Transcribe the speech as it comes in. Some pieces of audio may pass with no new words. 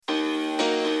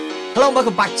Hello and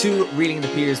welcome back to Reeling in the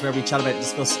Peers, where we chat about and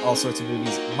discuss all sorts of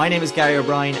movies. My name is Gary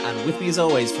O'Brien, and with me as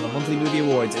always for the monthly movie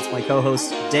awards, it's my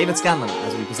co-host David Scanlon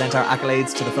as we present our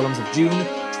accolades to the films of June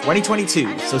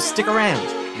 2022. So stick around,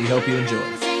 we hope you enjoy.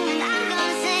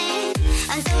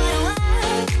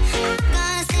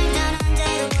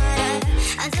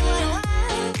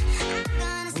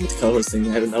 Co-hosting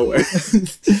out of nowhere.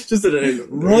 Just at an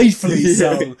rightfully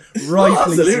so.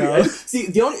 Rightfully so.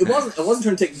 See, I wasn't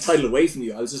trying to take the title away from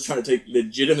you. I was just trying to take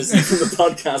legitimacy from the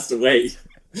podcast away.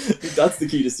 That's the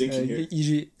key distinction here.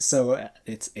 Usually, so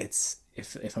it's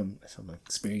if I'm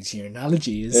experiencing your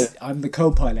analogy is I'm the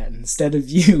co-pilot and instead of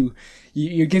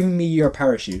you're giving me your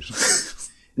parachute.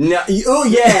 No,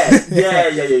 yeah.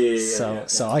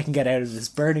 So I can get out of this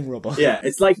burning rubble. Yeah,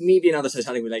 it's like me being on the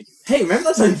Titanic with like, hey,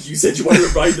 remember that time you said you wanted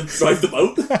to drive the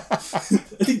boat? I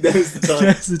think that was the time.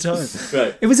 That's the time.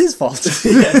 Right. It was his fault.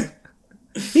 Yeah.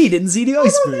 He didn't see the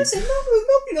iceberg.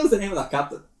 Nobody knows the name of that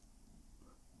captain.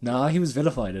 Nah, he was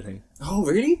vilified, I think. Oh,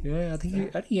 really? Yeah, I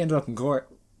think he ended up in court.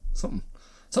 Something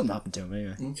happened to him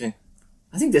anyway. Okay.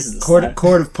 I think this is the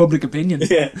court of public opinion.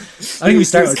 Yeah. I think we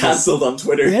started cancelled on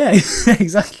Twitter. Yeah,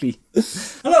 exactly.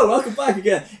 Hello, welcome back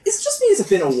again. It's just me. It's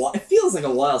been a while. It feels like a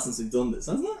while since we've done this,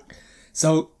 hasn't it?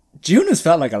 So June has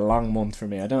felt like a long month for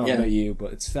me. I don't know Yeah. about you,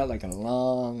 but it's felt like a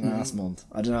long ass month.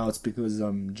 I don't know. It's because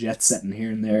I'm jet setting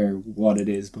here and there. What it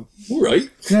is, but All right.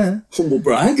 yeah, Humble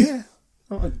brag. yeah.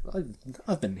 Oh,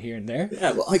 I've been here and there.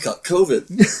 Yeah. Well, I got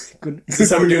COVID. Good. Is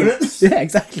this how we're doing it? Yeah,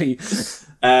 exactly.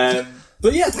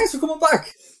 But yeah, thanks for coming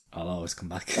back. I'll always come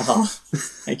back. Oh,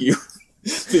 thank you.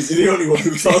 Please, you're the only one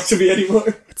who talks to me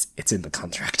anymore. It's in the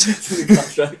contract. In the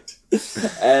contract.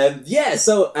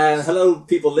 So hello,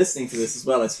 people listening to this as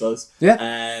well, I suppose.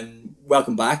 Yeah.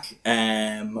 Welcome back.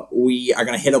 We are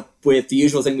going to hit up with the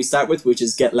usual thing we start with, which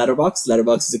is Get Letterboxd.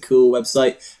 Letterboxd is a cool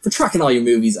website for tracking all your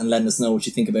movies and letting us know what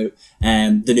you think about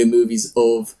the new movies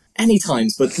of any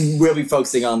times, but we'll be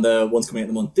focusing on the ones coming out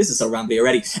in the month. This is so rambly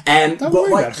already. But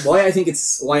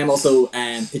why I'm also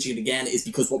pitching it again is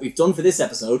because what we've done for this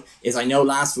episode is I know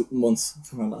last month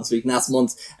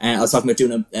I was talking about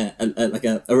doing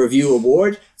a review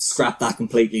award. Scrap that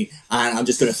completely, and I'm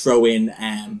just going to throw in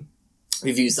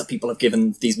reviews that people have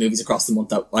given these movies across the month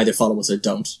that either follow us or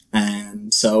don't.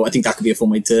 So I think that could be a fun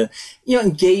way to,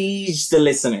 engage the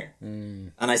listener.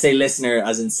 And I say listener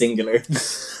as in singular.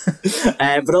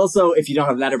 But also, if you don't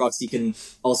have Letterboxd, you can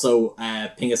also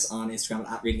ping us on Instagram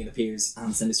at Reading in the Peers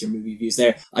and send us your movie reviews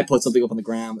there. I put something up on the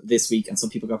gram this week and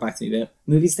some people got back to me about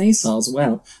movies they saw as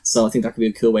well. So I think that could be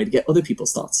a cool way to get other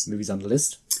people's thoughts. Movies on the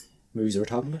list. Movies we're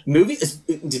talking about. Movies,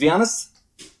 to be honest,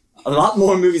 a lot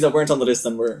more movies that weren't on the list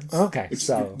than were. Okay,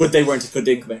 but they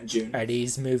didn't come out in June. Are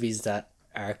these movies that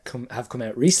have come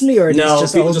out recently, or are these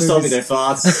just people old just movies? told me their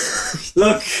thoughts.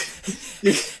 Look,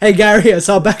 hey Gary, I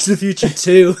saw Back to the Future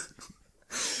 2.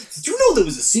 Did you know there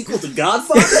was a sequel to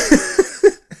Godfather?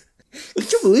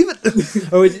 Could you believe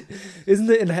it? Or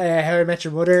isn't it in How I Met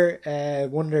Your Mother?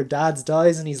 One of their dads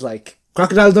dies, and he's like,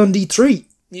 "Crocodile Dundee 3.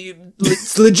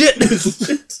 It's legit."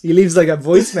 He leaves like a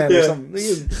voicemail or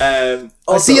something.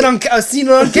 I've seen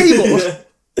it on cable.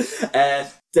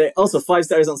 Also 5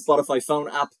 stars on Spotify phone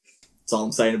app. That's all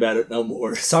I'm saying about it. No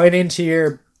more. Sign into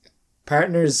your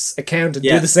partner's account and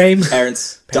do the same.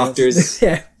 Parents, doctors,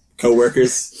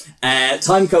 co-workers.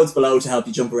 Time codes below to help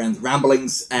you jump around the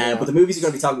ramblings. But the movies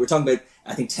we're talking about,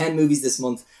 I think 10 movies this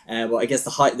month. Well, I guess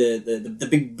the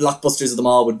big blockbusters of them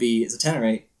all would be, is it 10 or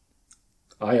 8?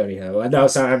 I only know. No,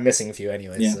 sorry, I'm missing a few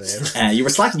anyway. Yeah. So. You were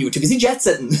slacking. You were too busy jet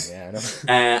setting. Yeah,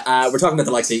 I know. We're talking about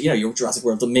the likes of, your Jurassic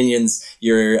World, the Minions,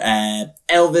 your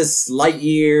Elvis,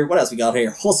 Lightyear. What else we got here?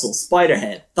 Hustle,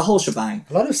 Spiderhead, the whole shebang.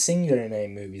 A lot of singular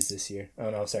name movies this year. Oh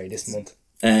no, sorry, this month.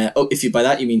 If you by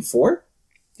that you mean 4?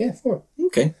 Yeah, 4.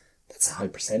 Okay. That's a high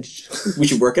percentage. We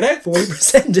should work it out.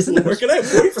 40%, isn't it? Work it out.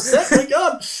 40%. My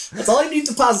God, that's all I need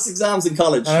to pass exams in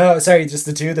college. Oh, sorry, just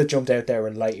the two that jumped out there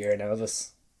were Lightyear and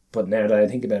Elvis. But now that I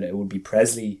think about it, it would be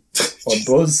Presley or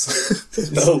Buzz.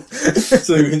 No.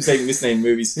 So we've been saying misnamed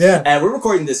movies. Yeah. We're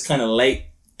recording this kind of late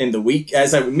in the week.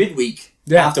 Midweek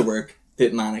after work.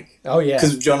 Bit manic. Oh, yeah.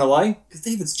 Because do you know why? Because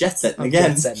David's jet setting again.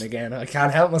 Jet setting again. I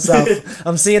can't help myself.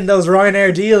 I'm seeing those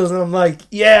Ryanair deals and I'm like,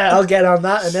 yeah, I'll get on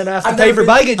that. And then I have to pay for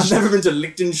baggage. I've never been to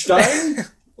Liechtenstein.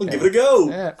 We'll give it a go.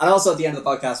 Yeah. And also at the end of the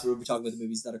podcast, we'll be talking about the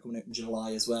movies that are coming out in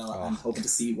July as well. And hoping to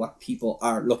see what people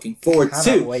are looking forward to.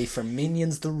 Can't wait for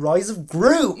Minions: The Rise of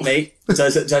Gru. Mate, did I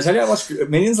tell you I watched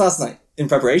Minions last night in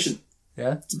preparation?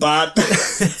 Yeah. It's bad.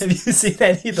 Have you seen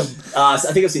any of them? I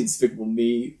think I've seen Despicable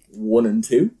Me 1 and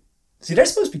 2. See, they're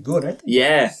supposed to be good, aren't they?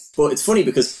 Yeah, but it's funny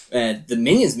because the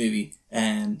Minions movie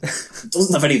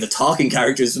doesn't have any of the talking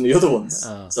characters from the other ones.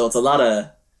 So it's a lot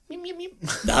of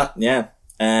That, yeah.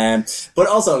 But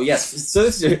also, yes, so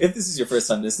if this is your first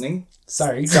time listening,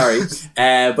 Sorry.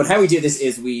 but how we do this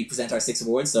is we present our 6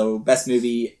 awards. So best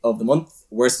movie of the month,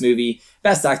 worst movie,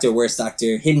 best actor, worst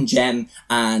actor, hidden gem,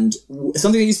 and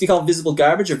something that used to be called visible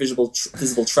garbage or visible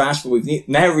trash, but we've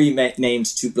now renamed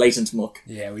to blatant muck.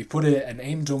 Yeah, we put an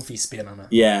Aim Dunphy spin on it.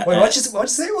 Yeah. Wait, what'd you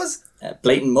say it was?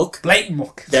 Blatant muck. Blatant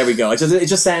muck. There we go. It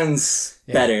just sounds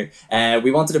better.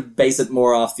 We wanted to base it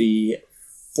more off the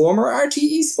former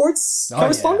RTE sports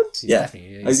correspondent. Yeah.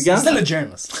 Definitely. How's he going? He's still a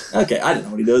journalist. Okay, I don't know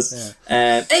what he does.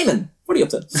 Eamon, what are you up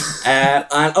to?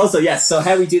 And also, yes, so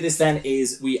how we do this then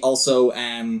is we also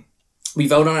we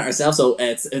vote on it ourselves. So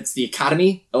it's the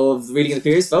Academy of Reading and the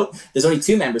Peers vote. There's only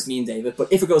 2 members, me and David,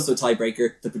 but if it goes to a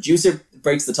tiebreaker, the producer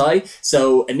breaks the tie.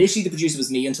 So initially the producer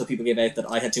was me until people gave out that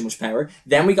I had too much power.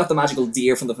 Then we got the magical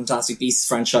deer from the Fantastic Beasts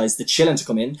franchise, the Chillin', to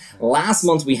come in. Last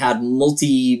month we had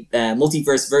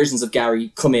multiverse versions of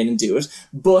Gary come in and do it.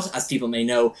 But as people may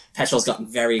know, petrol's gotten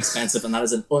very expensive, and that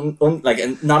is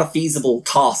not a feasible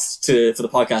cost for the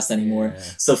podcast anymore. Yeah.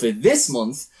 So for this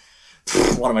month,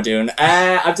 what am I doing?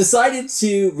 I've decided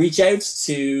to reach out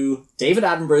to David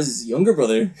Attenborough's younger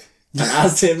brother and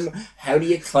asked him, how do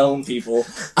you clone people?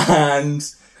 And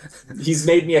he's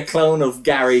made me a clone of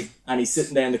Gary, and he's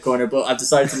sitting there in the corner, but I've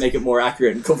decided to make it more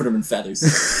accurate and cover him in feathers.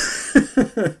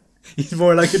 He's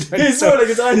more like a dinosaur. He's more like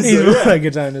a dinosaur. He's more like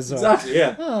a dinosaur. Exactly,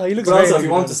 yeah. Oh, he looks. But also, if you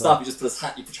want to stop, you just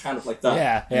you put your hand up like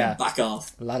that. Yeah. And back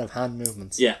off. A lot of hand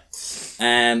movements. Yeah.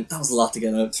 That was a lot to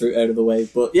get out of the way,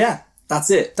 but yeah. That's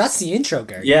it. That's the intro,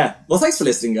 Gary. Yeah. Well, thanks for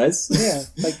listening, guys.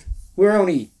 Yeah. We're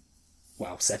only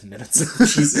 7 minutes.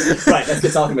 Jesus. Right, let's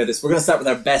get talking about this. We're going to start with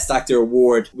our Best Actor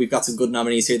Award. We've got some good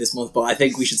nominees here this month, but I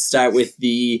think we should start with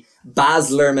the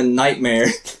Baz Luhrmann nightmare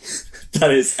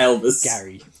that is Elvis.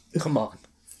 Gary, come on.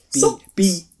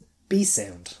 Be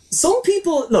sound. Some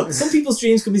people's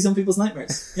dreams could be some people's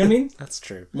nightmares. You know what I mean? That's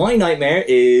true. My nightmare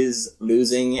is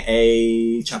losing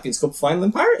a Champions Cup final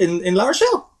in La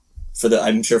Rochelle.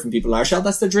 I'm sure from people in La Rochelle,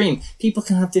 that's their dream. People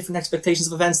can have different expectations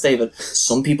of events, David.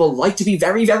 Some people like to be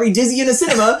very, very dizzy in a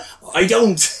cinema. I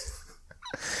don't.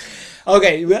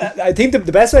 Okay, I think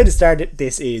the best way to start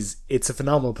this is it's a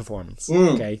phenomenal performance.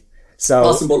 Okay, so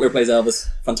Austin Butler plays Elvis.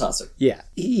 Fantastic. Yeah,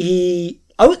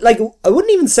 I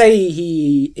wouldn't even say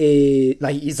he is,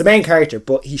 he's the main character,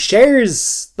 but he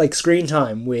shares screen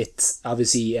time with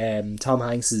obviously Tom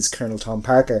Hanks's Colonel Tom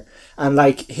Parker, and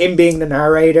him being the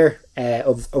narrator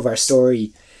of our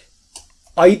story.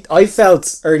 I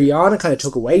felt early on it kind of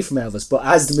took away from Elvis, but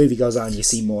as the movie goes on, you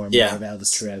see more and more of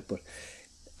Elvis throughout. But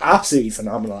absolutely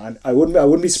phenomenal, and I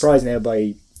wouldn't be surprised now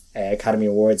by Academy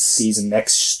Awards season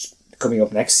coming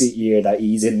up next year that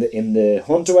he's in the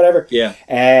hunt or whatever. Yeah.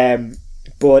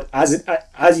 But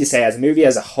as you say, as a movie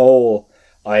as a whole,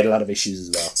 I had a lot of issues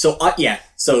as well.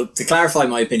 So to clarify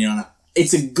my opinion on it,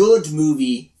 it's a good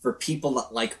movie for people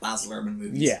that like Baz Luhrmann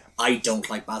movies. Yeah. I don't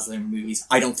like Baz Luhrmann movies.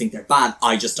 I don't think they're bad.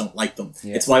 I just don't like them.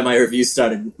 Yeah. It's why my review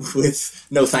started with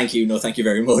no thank you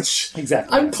very much.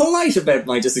 Exactly. I'm polite about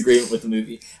my disagreement with the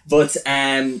movie. But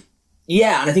and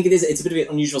I think it's a bit of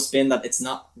an unusual spin that it's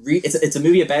not it's a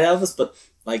movie about Elvis, but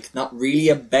not really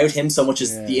about him so much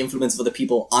as the influence of other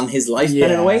people on his life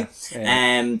in a way. Yeah.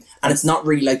 And it's not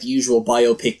really like the usual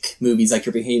biopic movies like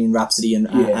your Bohemian Rhapsody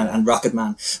and Rocket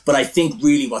Man. But I think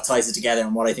really what ties it together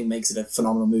and what I think makes it a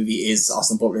phenomenal movie is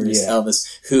Austin Butler's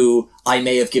Elvis, who I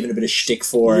may have given a bit of shtick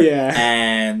for.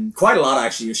 Quite a lot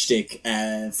actually of shtick,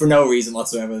 for no reason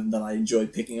whatsoever than that I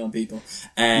enjoyed picking on people.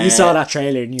 You saw that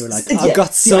trailer and you were like, I've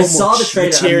got so much material. I saw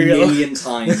the trailer a million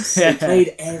times. They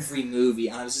played every movie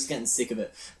and I was just getting sick of it.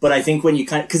 But I think when you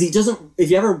because he doesn't,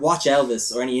 if you ever watch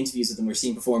Elvis or any interviews with him or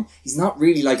seen perform, he's not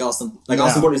really like Austin.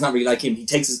 Austin Butler's not really like him. He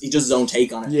does his own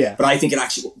take on it. Yeah. But I think it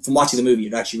actually, from watching the movie,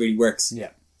 it actually really works.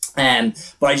 Yeah.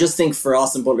 But I just think for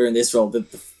Austin Butler in this role, the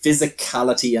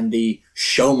physicality and the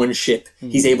showmanship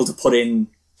he's able to put in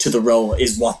to the role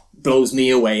is what blows me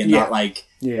away, and not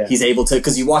he's able to,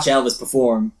 because you watch Elvis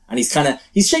perform and he's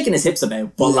shaking his hips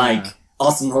about, but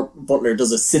Austin Butler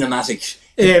does a cinematic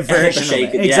version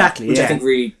of it. Exactly, which I think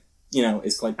really,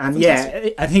 is quite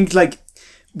fantastic. I think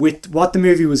with what the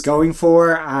movie was going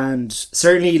for, and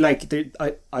certainly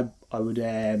I would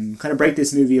kind of break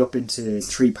this movie up into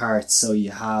 3 parts. So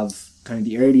you have kind of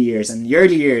the early years, and in the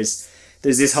early years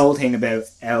there's this whole thing about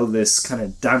Elvis kind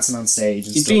of dancing on stage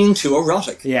and he's stuff. being too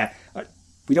erotic. Yeah,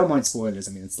 we don't mind spoilers.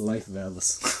 I mean, it's the life of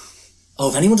Elvis. Oh,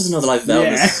 if anyone doesn't know the life of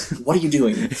Elvis, what are you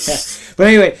doing? But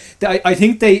anyway, I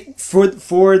think they for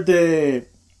the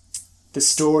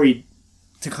story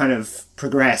to kind of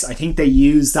progress, I think they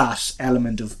use that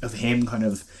element of him kind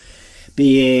of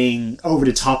being over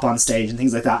the top on stage and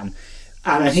things like that. And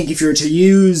And I think if you were to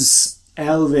use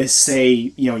Elvis,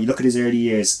 say, you look at his early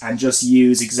years and just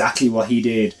use exactly what he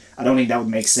did, I don't think that would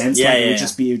make sense. Yeah, it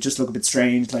would just look a bit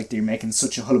strange, like they're making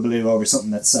such a hullabaloo over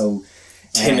something that's so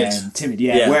timid.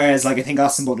 Yeah. Whereas, like, I think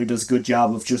Austin Butler does a good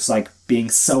job of just like being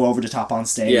so over the top on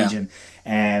stage,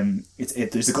 and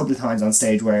there's a couple of times on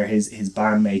stage where his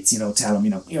bandmates, tell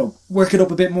him, work it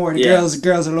up a bit more. The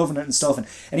girls are loving it and stuff,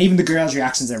 and even the girls'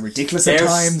 reactions are ridiculous at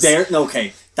times.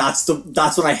 Okay, that's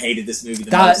what I hated this movie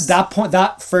the most.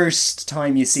 That first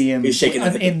time you see him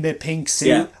in the pink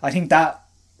suit, I think that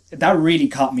really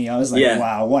caught me. I was like,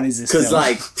 wow, what is this? Because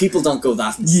like people don't go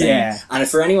that insane. Yeah. And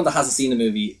for anyone that hasn't seen the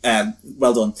movie,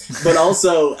 well done. But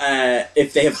also,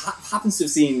 if they happens to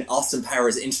have seen Austin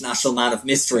Powers' International Man of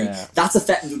Mystery, that's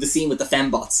effectively the scene with the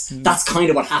fembots. That's kind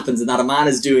of what happens, in that a man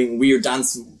is doing weird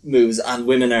dance moves and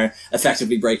women are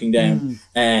effectively breaking down.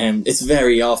 It's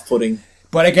very off-putting.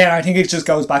 But again, I think it just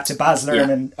goes back to Baz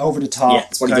Luhrmann over the top. Yeah,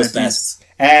 it's what he does best.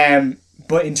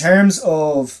 But in terms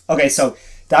of so.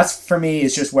 That's, for me,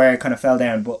 is just where it kind of fell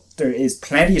down. But there is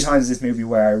plenty of times in this movie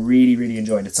where I really, really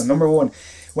enjoyed it. So, number one,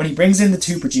 when he brings in the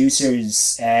two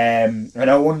producers, I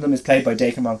know one of them is played by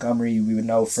Dacre Montgomery, we would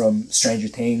know from Stranger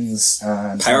Things.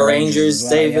 And Power Rangers,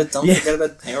 David. Don't forget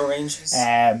about Power Rangers.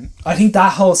 I think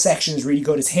that whole section is really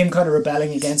good. It's him kind of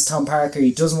rebelling against Tom Parker.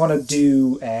 He doesn't want to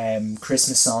do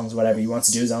Christmas songs, whatever. He wants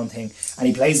to do his own thing. And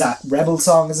he plays that Rebel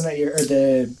song, isn't it? Or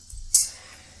the...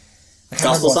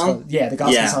 Gospel song? Yeah, the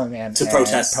gospel song, man. To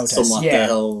protest somewhat.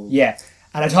 Yeah.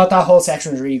 And I thought that whole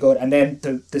section was really good. And then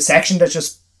the section that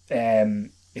just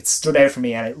it stood out for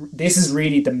me, and this is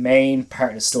really the main part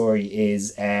of the story,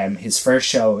 is his first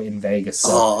show in Vegas.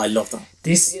 So I love that.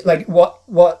 This, like,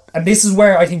 and this is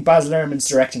where I think Baz Luhrmann's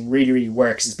directing really, really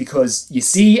works, is because you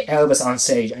see Elvis on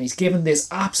stage and he's given this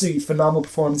absolutely phenomenal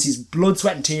performance. He's blood,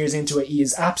 sweat and tears into it. He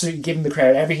is absolutely giving the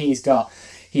crowd everything he's got.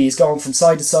 He's going from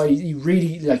side to side. He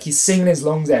really, like, he's singing his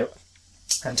lungs out.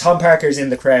 And Tom Parker's in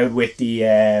the crowd with the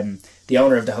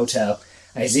owner of the hotel,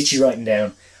 and he's literally writing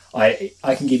down, I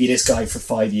can give you this guy for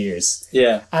 5 years.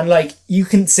 Yeah. And, like, you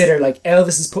consider, like,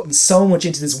 Elvis is putting so much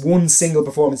into this one single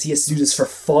performance. He has to do this for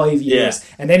 5 years.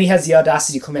 Yeah. And then he has the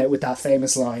audacity to come out with that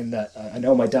famous line that I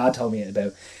know my dad told me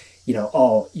about.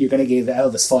 You're going to give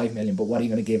Elvis 5 million, but what are you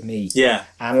going to give me? Yeah.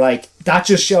 And, like, that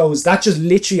just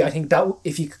literally, I think that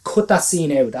if you could cut that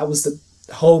scene out, that was the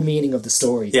whole meaning of the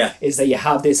story. Yeah. Is that you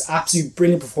have this absolute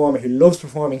brilliant performer who loves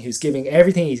performing, who's giving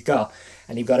everything he's got,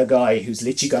 and you've got a guy who's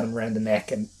literally got him around the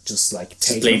neck and just, like,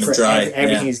 taking him for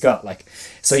everything he's got. Like,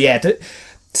 so, yeah.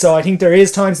 So I think there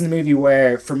is times in the movie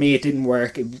where, for me, it didn't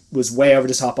work. It was way over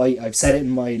the top. I've said it in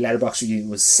my Letterboxd review. It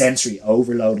was sensory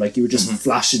overload. Like, you were just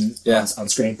flashing on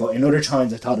screen. But in other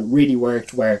times, I thought it really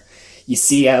worked, where you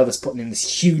see Elvis putting in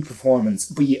this huge performance,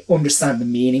 but you understand the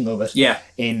meaning of it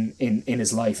in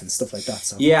his life and stuff like that.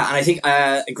 So. Yeah, and I think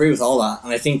I agree with all that.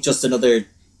 And I think just another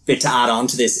bit to add on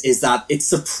to this is that it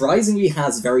surprisingly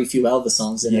has very few Elvis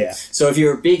songs in it. So if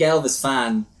you're a big Elvis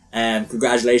fan,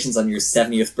 congratulations on your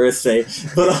 70th birthday.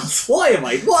 But why am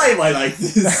I like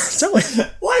this? Don't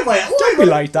be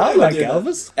like that, like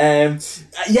Elvis.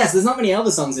 Yes, there's not many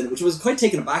Elvis songs in it, which I was quite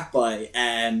taken aback by,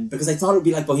 because I thought it would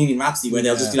be like Bohemian Rhapsody, where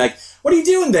they'll just be like, what are you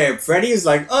doing there? Freddie is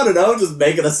like, I don't know, just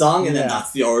making a song, and then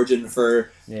that's the origin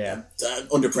for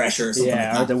Under Pressure or something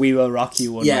like that. Or the We Will Rock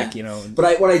You one,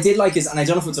 But what I did like is, and I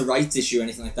don't know if it's a rights issue or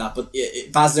anything like that, but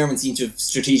Baz Luhrmann seemed to have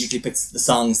strategically picked the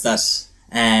songs that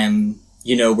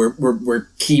were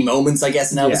key moments, I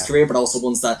guess, in Elvis' career, but also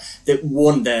ones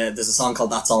there's a song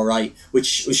called That's Alright,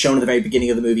 which was shown at the very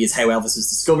beginning of the movie as how Elvis was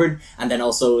discovered, and then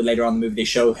also later on in the movie they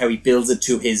show how he builds it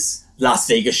to his Las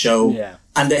Vegas show,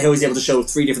 and how he's able to show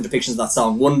 3 different depictions of that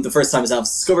song. One, the first time was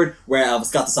Elvis discovered, where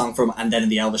Elvis got the song from, and then in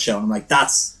the Elvis show, and I'm like,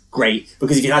 that's great,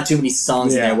 because if you had too many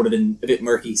songs in there, it would have been a bit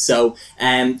murky. So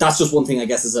that's just one thing, I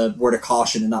guess, as a word of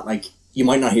caution, in that, like, you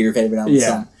might not hear your favourite Elvis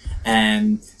song.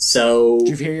 Did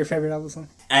you hear your favourite Elvis song?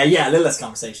 A Little Less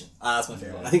Conversation. That's my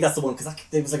favourite one. I think that's the one, because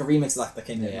there was like a remix of that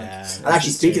came out. And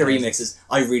actually, speaking of remixes,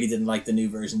 I really didn't like the new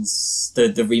versions, the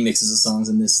remixes of songs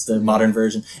in this, the modern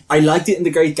version. I liked it in The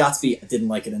Great Gatsby, I didn't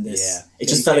like it in this. It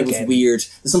just felt it was weird.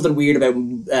 There's something weird about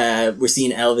we're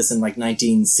seeing Elvis in like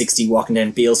 1960 walking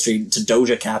down Beale Street to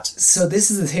Doja Cat. So this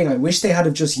is the thing, I wish they had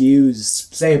have just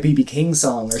used, say, a B.B. King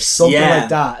song or something like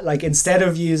that. Like, instead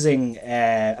of using,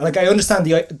 like, I understand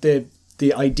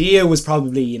the idea was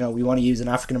probably, we want to use an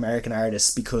African-American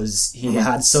artist because he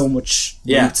had so much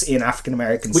roots in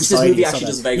African-American society. Which this movie actually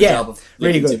does a very good job of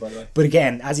really good. By the way. But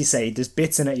again, as you say, there's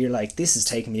bits in it you're like, this is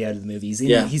taking me out of the movie. He's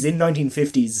in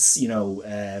 1950s,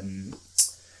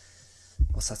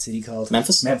 what's that city called?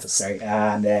 Memphis, sorry.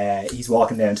 And he's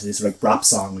walking down to this like rap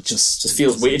song, which just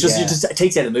feels weird. It just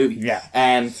takes you out of the movie. Yeah.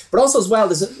 But also as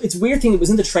well, it's a weird thing. It was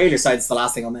in the trailer side. It's the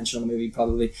last thing I'll mention on the movie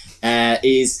probably.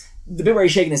 Is the bit where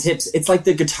he's shaking his hips. It's like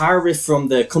the guitar riff from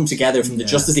the Come Together from the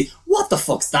Justice League. What the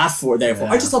fuck's that for? Therefore,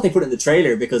 I just thought they put it in the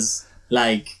trailer because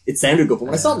like it sounded good. But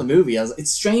when I saw it in the movie,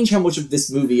 it's strange how much of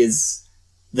this movie is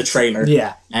the trailer.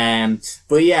 Yeah.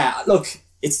 But yeah, look,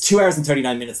 it's 2 hours and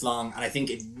 39 minutes long, and I think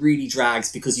it really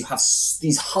drags because you have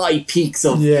these high peaks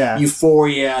of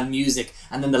euphoria and music,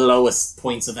 and then the lowest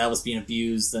points of Elvis being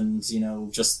abused and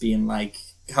just being like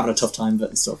having a tough time with it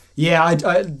and stuff. Yeah,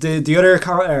 the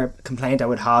other complaint I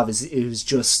would have is it was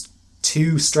just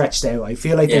too stretched out. I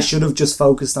feel like they should have just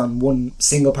focused on one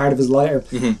single part of his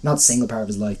life, or not single part of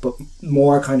his life, but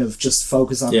more kind of just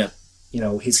focus on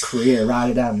his career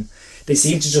rather than they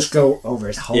seem to just go over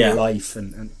his whole life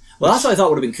and well, that's what I thought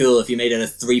would have been cool if you made it a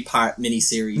 3-part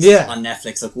mini-series on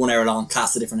Netflix, like 1 hour long,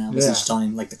 cast a different Elvis each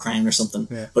time, like The Crown or something.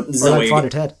 Yeah. But there's no way. Father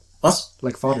Ted. What?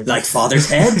 Like Father Ted. Like Father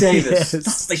Ted, David. That's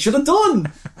what they should have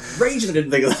done. Raging I didn't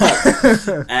think of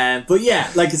that. But yeah,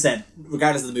 like I said,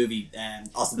 regardless of the movie,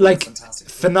 Austin Butler was fantastic.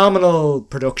 Phenomenal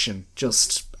production.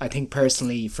 Just, I think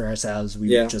personally for ourselves,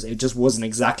 it just wasn't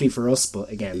exactly for us.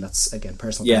 But again, that's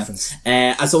personal preference.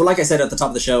 And so, like I said at the top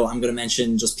of the show, I'm going to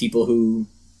mention just people who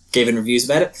gave in reviews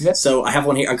about it. Yep. So I have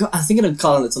one here. I'm thinking of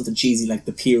calling it something cheesy like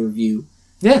the peer review.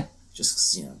 Yeah.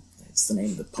 Just because, it's the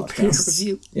name of the podcast. The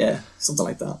peer review. Yeah, something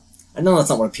like that. I know that's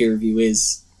not what a peer review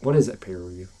is. What is a peer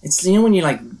review? It's, when you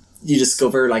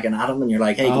discover like an atom and you're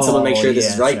like, hey, can someone make sure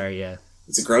this is right? Sorry, yeah.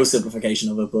 It's a gross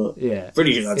simplification of it, but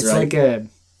pretty sure that's it's right. It's like a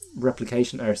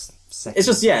replication or second. It's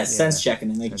just, sense checking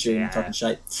and making sure you're not talking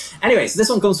shite. Anyway, so this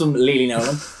one comes from Lily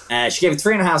Nolan. She gave it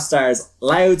 3.5 stars.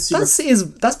 Loud, super...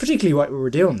 That's particularly what we were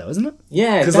doing though, isn't it?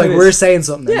 Yeah. Because like we're saying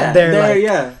something and they're like...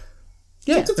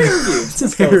 Yeah. It's a peer review. It's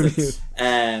a peer review.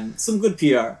 Some good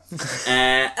PR.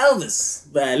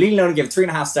 Elvis. Lily Nolan gave it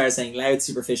 3.5 stars, saying loud,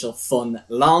 superficial, fun,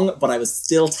 long, but I was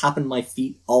still tapping my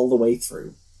feet all the way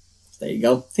through. There you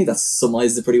go. I think that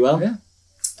summarizes it pretty well. Yeah.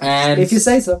 If you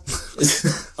say so.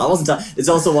 I wasn't. It's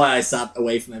also why I sat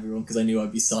away from everyone because I knew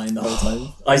I'd be sighing the whole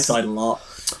time. I sighed a lot.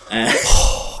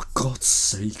 Oh, God's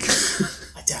sake!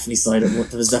 I definitely sighed.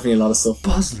 There was definitely a lot of stuff.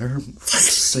 Baz Luhrmann, for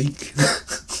sake.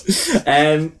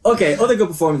 Okay, other good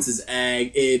performances.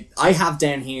 I have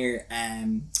down here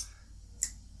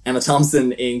Emma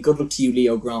Thompson in Good Luck to You,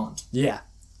 Leo Grand. Yeah.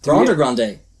 Grand or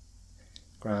Grande?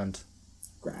 Grand.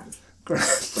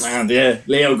 Grand, yeah.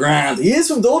 Leo Grand. He is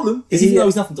from Dublin. He's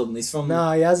not from Dublin. He's from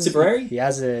Tipperary. He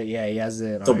has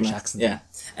an Dublin Irish accent.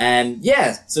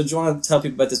 Yeah. So do you want to tell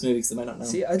people about this movie because they might not know?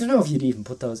 See, I don't know if you'd even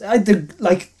put those. Do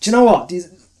you know what?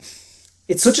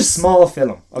 It's such a small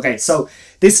film. Okay, so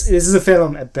this is a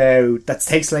film that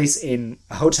takes place in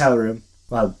a hotel room.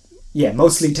 Well, yeah,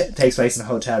 mostly takes place in a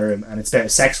hotel room, and it's about a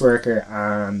sex worker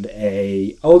and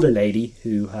a older lady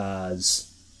who has...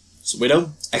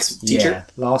 widow, ex-teacher. Yeah,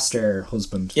 lost her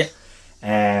husband. Yeah.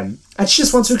 And she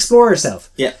just wants to explore herself.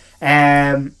 Yeah.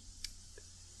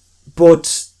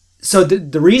 But, so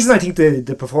the reason I think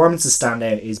the performances stand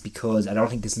out is because I don't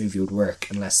think this movie would work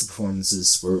unless the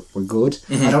performances were good.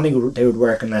 Mm-hmm. I don't think they would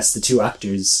work unless the two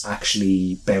actors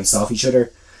actually bounced off each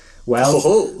other well.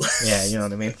 Oh. Yeah, you know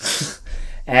what I mean?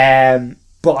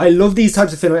 But I love these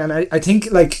types of films, and I think,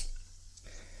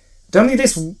 don't think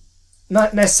this...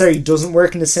 not necessarily doesn't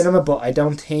work in the cinema, but I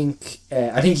don't think...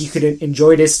 I think you could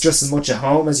enjoy this just as much at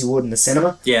home as you would in the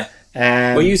cinema. Yeah.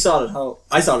 Well, you saw it at home.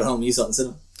 I saw it at home. You saw it in the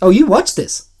cinema. Oh, you watched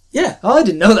this? Yeah. Oh, I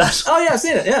didn't know that. Oh, yeah, I've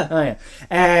seen it, yeah. Oh,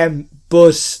 yeah.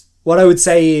 But what I would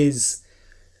say is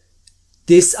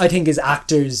this, I think, is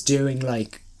actors doing,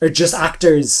 or just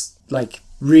actors,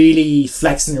 really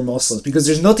flexing their muscles because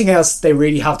there's nothing else they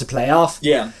really have to play off.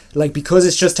 Yeah. Because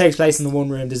it just takes place in the one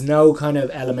room, there's no kind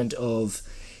of element of...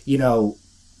 there's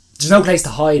no place to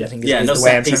hide, I think, is no the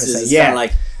way I'm trying to say. Yeah.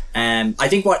 I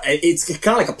think it's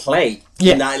kind of like a play.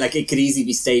 Yeah. That, it could easily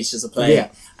be staged as a play. Yeah.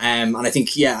 And I think,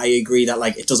 I agree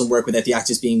that, it doesn't work without the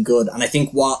actors being good. And I think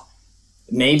what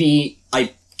maybe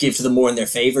I give to them more in their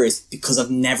favour is because I've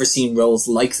never seen roles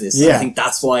like this. Yeah. I think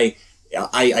that's why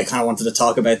I kind of wanted to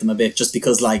talk about them a bit, just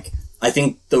because, I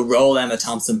think the role Emma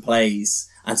Thompson plays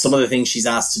and some of the things she's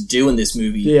asked to do in this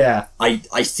movie,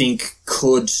 I think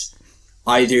could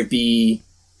either be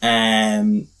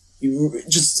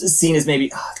just seen as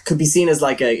could be seen as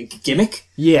a gimmick.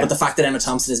 Yeah. But the fact that Emma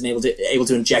Thompson is able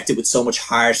to inject it with so much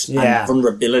heart and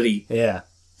vulnerability,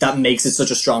 that makes it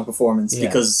such a strong performance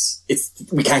because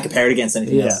we can't compare it against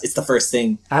anything else. It's the first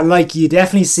thing. And you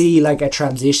definitely see a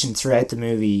transition throughout the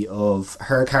movie of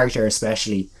her character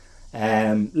especially.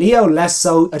 Leo less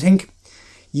so. I think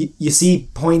you see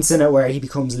points in it where he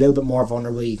becomes a little bit more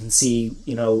vulnerable. You can see,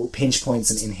 pinch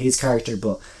points in his character,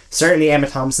 but certainly Emma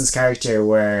Thompson's character,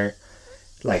 where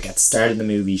like at the start of the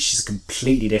movie she's a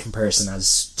completely different person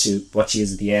as to what she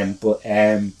is at the end. But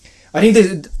I think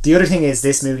the other thing is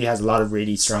this movie has a lot of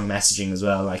really strong messaging as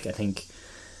well. Like I think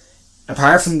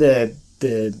apart from the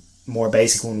more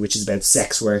basic one, which is about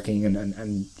sex working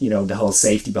and the whole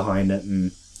safety behind it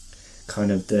and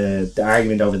kind of the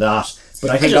argument over that.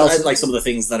 But I think also like some of the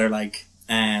things that are like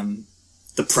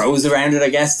the pros around it, I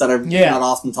guess, that are not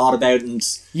often thought about, and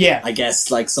I guess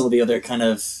like some of the other kind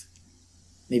of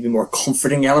maybe more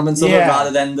comforting elements of it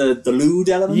rather than the lewd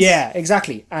elements. Yeah,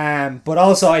 exactly. But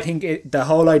also I think the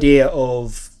whole idea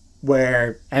of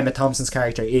where Emma Thompson's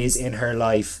character is in her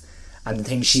life and the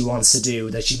things she wants to do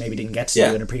that she maybe didn't get to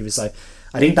do in her previous life,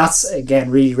 I think that's again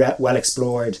really well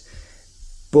explored.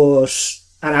 But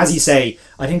and as you say,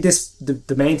 I think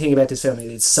the main thing about this film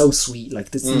is it's so sweet.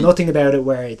 Like there's nothing about it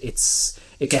where it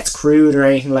gets crude or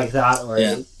anything like that, or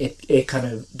it kind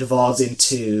of devolves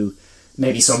into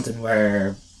maybe something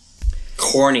where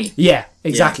corny. Yeah,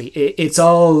 exactly. Yeah.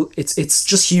 It's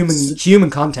just human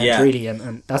content really,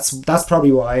 and that's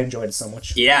probably why I enjoyed it so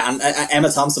much. Yeah, and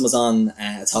Emma Thompson was on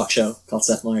a talk show called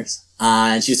Seth Meyers,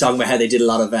 and she was talking about how they did a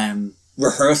lot of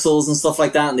rehearsals and stuff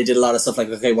like that, and they did a lot of stuff like,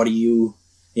 okay, what are you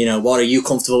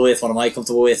comfortable with? What am I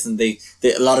comfortable with? And they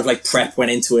a lot of like prep went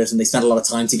into it, and they spent a lot of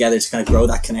time together to kind of grow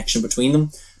that connection between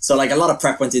them. So like a lot of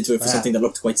prep went into it for something that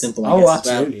looked quite simple. I guess,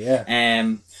 absolutely,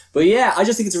 yeah. But yeah, I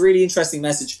just think it's a really interesting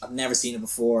message. I've never seen it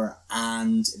before,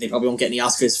 and they probably won't get any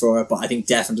Oscars for it, but I think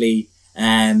definitely,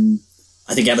 I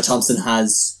think Emma Thompson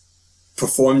has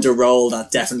performed a role that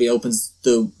definitely opens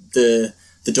the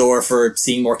door for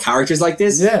seeing more characters like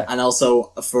this. Yeah. And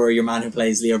also for your man who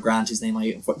plays Leo Grant, whose name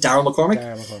Daryl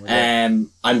McCormack.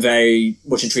 I'm very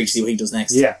much intrigued to see what he does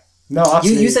next. Yeah. No,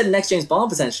 absolutely. You said next James Bond,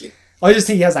 potentially. I just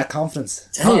think he has that confidence.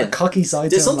 A cocky side to him.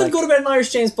 There's something good about an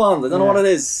Irish James Bond. I don't know what it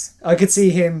is. I could see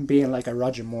him being like a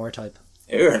Roger Moore type.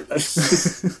 What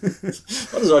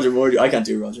does Roger Moore do? I can't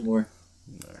do Roger Moore.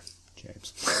 No,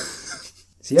 James.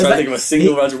 Trying to think of a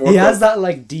single Roger Moore. He has that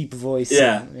like deep voice.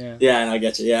 Yeah, and I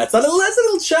get you. Yeah, it's that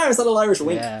little charm. It's that little Irish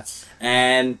wink. Yeah.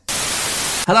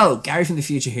 Hello, Gary from the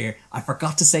future here. I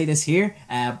forgot to say this here,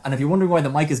 and if you're wondering why the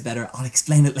mic is better, I'll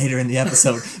explain it later in the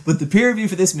episode. But the peer review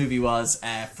for this movie was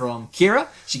from Kira.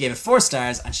 She gave it 4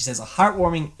 stars, and she says a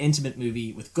heartwarming, intimate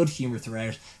movie with good humour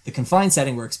throughout. The confined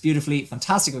setting works beautifully,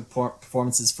 fantastic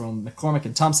performances from McCormack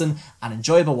and Thompson, an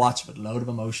enjoyable watch with a load of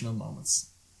emotional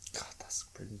moments. God, that's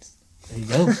brilliant. There you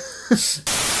go.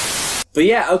 But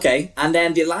yeah, okay. And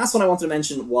then the last one I wanted to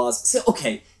mention was,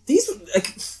 these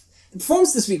like the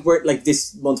performances this week were like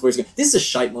this month. This is a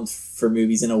shite month for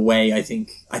movies in a way. I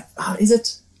think. Is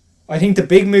it? I think the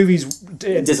big movies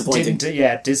disappointing.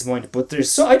 Disappointing. But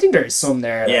I think there is some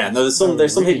there. Yeah, no, there's some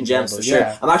really hidden gems for sure.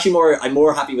 Yeah. I'm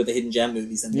more happy with the hidden gem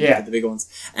movies than the big ones.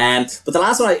 But the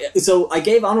last one, I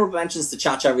gave honorable mentions to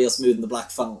Cha Cha Real Smooth and The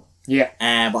Black Phone. Yeah.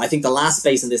 But I think the last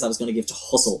space in this I was going to give to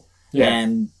Hustle. Yeah.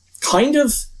 Kind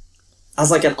of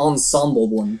as like an ensemble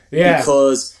one. Yeah.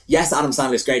 Because yes, Adam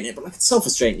Sandler's great in it, but like it's so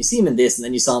frustrating. You see him in this, and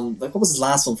then you saw him like, what was his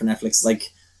last one for Netflix?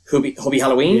 Like Hubie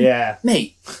Halloween. Yeah.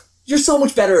 Mate, you're so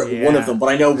much better at one of them, but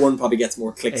I know one probably gets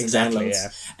more clicks and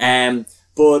downloads. Yeah.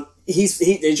 But it's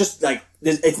just like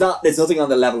it's nothing on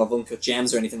the level of Uncut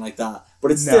Gems or anything like that.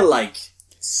 But it's still like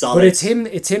solid. But it's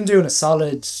him doing a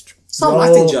solid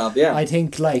acting job. Yeah, I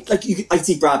think I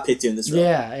see Brad Pitt doing this role.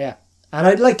 Yeah, and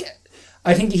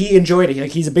I think he enjoyed it.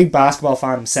 Like he's a big basketball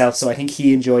fan himself, so I think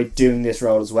he enjoyed doing this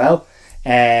role as well.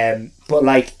 But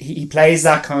like he plays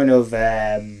that kind of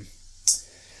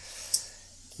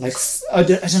like I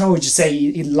don't know what you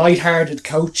say, light-hearted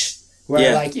coach,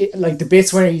 where like the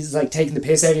bits where he's like taking the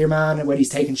piss out of your man and when he's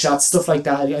taking shots, stuff like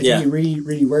that. I think it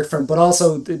really worked for him. But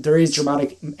also there is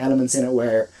dramatic elements in it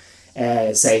where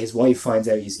say his wife finds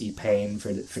out he's paying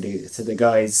for the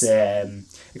guy's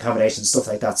accommodation, stuff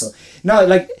like that. So no,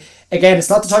 like again, it's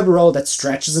not the type of role that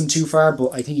stretches him too far, but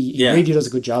I think he really does a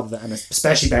good job of it, and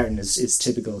especially Barton is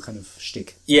typical kind of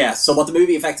shtick. Yeah, so what the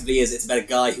movie effectively is, it's about a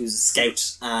guy who's a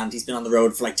scout, and he's been on the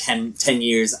road for like 10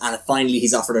 years, and finally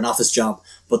he's offered an office job,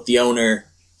 but the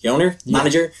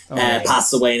manager,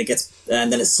 passes away,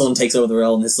 and then his son takes over the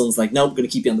role, and his son's like, nope, I'm going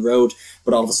to keep you on the road.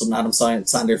 But all of a sudden Adam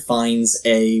Sandler finds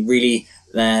a really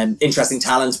interesting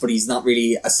talent, but he's not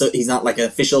really he's not like an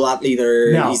official athlete,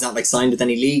 or he's not like signed with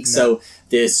any league. So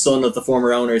the son of the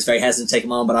former owner is very hesitant to take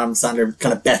him on, but Adam Sandler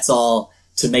kind of bets all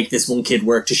to make this one kid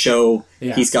work, to show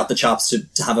he's got the chops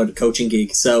to have a coaching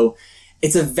gig. So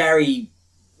it's a very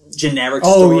generic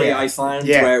Oh, story, yeah. I find,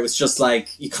 Yeah. where it was just like,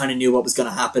 you kind of knew what was going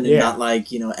to happen, and Yeah. that,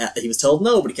 like, you know, he was told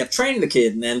no, but he kept training the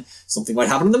kid, and then something might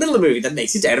happen in the middle of the movie that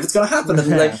makes you doubt if it's going to happen, and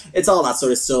like, it's all that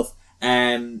sort of stuff.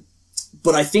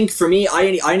 But I think for me,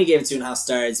 I only gave it 2.5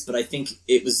 stars, but I think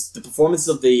it was the performances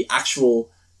of the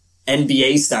actual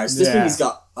NBA stars. This Yeah. movie's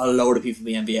got a load of people from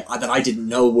the NBA that I didn't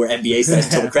know were NBA stars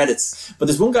until the credits. But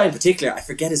there's one guy in particular, I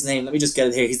forget his name, let me just get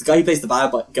it here. He's the guy who plays the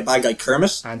bad guy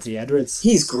Kermit. Anthony Edwards.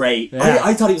 He's great. Yeah.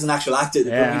 I thought he was an actual actor,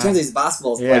 but Yeah. he turns out he's a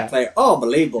basketball Yeah. player. Oh,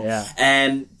 unbelievable. Yeah.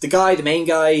 The main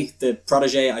guy, the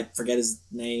protege, I forget his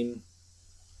name.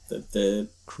 The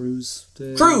Cruz.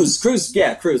 Cruz.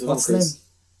 Yeah, Cruz. What's Cruz. his name?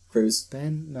 Cruz.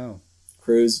 Ben? No.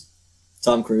 Cruz.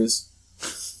 Tom Cruise.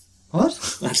 What?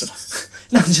 I don't know.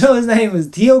 No, Joe, his name was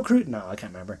Theo Cruz. No, I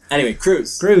can't remember. Anyway,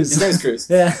 Cruz. Cruz. His name's Cruz.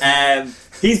 Yeah.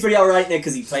 He's pretty alright in it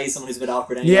because he plays someone who's a bit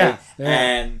awkward anyway.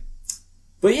 Yeah.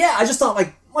 But yeah, I just thought,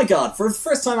 like, my God, for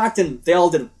first time acting, they all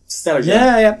did a stellar job.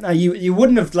 Yeah. No, you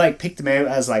wouldn't have like picked them out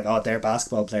as like, oh, they're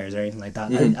basketball players or anything like that.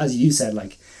 Mm-hmm. And as you said,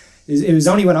 like, it was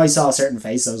only when I saw certain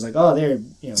faces I was like, oh, they're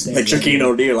they're Like Shaquille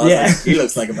O'Neal. I was like, he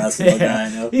looks like a basketball guy, I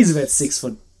know. He's about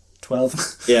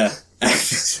 6'12". Yeah.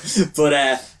 But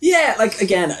yeah, like,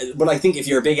 again, but I think if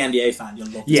you're a big NBA fan, you'll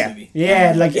love this movie.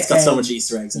 Yeah, like it's got so much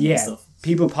Easter eggs in it and stuff.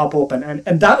 People pop up and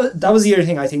that was the other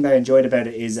thing I think I enjoyed about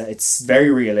it is that it's very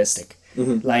realistic.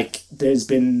 Mm-hmm. Like there's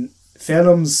been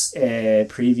films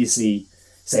previously,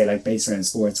 say like based around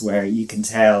sports, where you can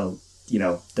tell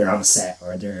they're on a set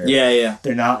or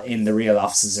they're not in the real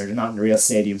offices or they're not in the real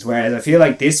stadiums. Whereas I feel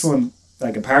like this one,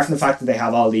 like apart from the fact that they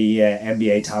have all the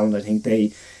NBA talent, I think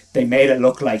they made it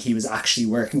look like he was actually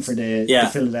working for the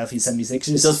Philadelphia 76ers.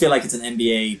 It does feel like it's an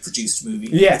NBA produced movie.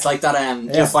 Yeah. It's like that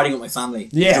Fighting With My Family.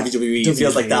 Yeah. WWE. It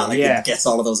feels like that. Like Yeah. it gets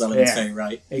all of those elements very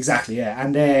right. Exactly, yeah.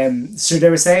 And so they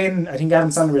were saying, I think Adam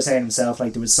Sandler was saying himself,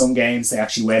 like there was some games they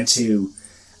actually went to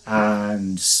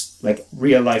and like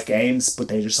real life games, but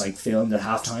they just like filmed at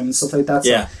halftime and stuff like that.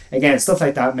 So again, stuff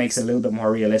like that makes it a little bit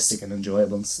more realistic and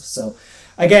enjoyable. So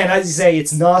again, as you say,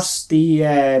 it's not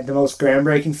the most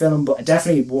groundbreaking film, but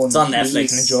definitely one it's on Netflix. you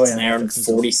can enjoy. It's an hour and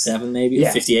 47 maybe,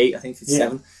 58 I think,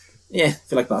 57. Yeah, I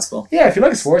feel like basketball. Yeah, if you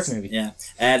like a sports movie. Yeah.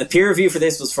 The peer review for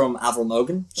this was from Avril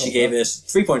Logan. She gave it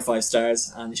 3.5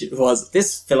 stars, and it was,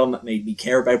 this film made me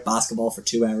care about basketball for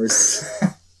 2 hours.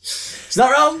 She's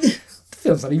not wrong. The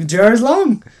film's not even 2 hours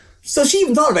long. So she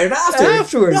even thought about it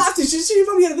Afterwards. She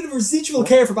probably had a bit of residual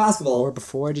care for basketball. Or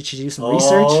before, did she do some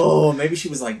research? Oh, maybe she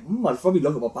was like, I'll probably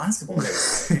look at what basketball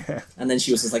is. And then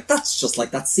she was just like, that's just like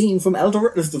that scene from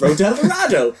The Road to El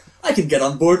Dorado. I can get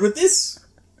on board with this.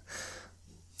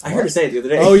 I heard her say it the other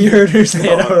day. Oh, you heard her say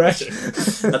it, alright.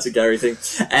 That's a Gary thing.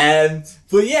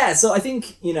 But yeah, so I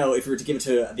think, if we were to give it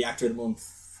to the actor of the month,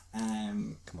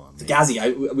 Come on, the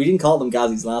Gazzy. We didn't call them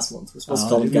Gazzies last month. We're supposed to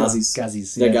call them Gazzies.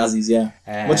 Gazzies, They're Gazzies,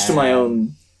 yeah. Much to my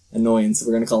own annoyance,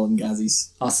 we're going to call them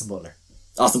Gazzies. Austin Butler.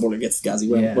 Austin Butler gets the Gazzy.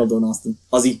 Well done, Austin.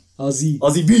 Aussie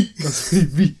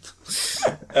B.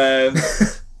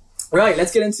 Right,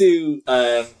 let's get into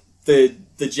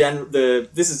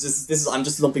this is I'm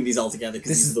just lumping these all together because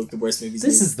these are the worst movies.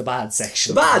 This is the bad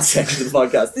section. The bad section of the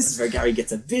podcast. This is where Gary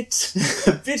gets a bit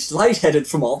lightheaded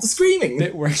from all the screaming.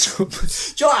 Bit worked up.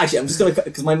 Joe, actually, I'm just gonna,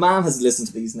 because my mom has listened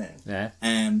to these now. Yeah.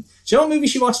 Do you know what movie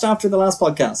she watched after the last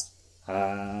podcast?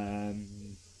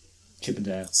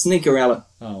 Chippendale. Sneakerella.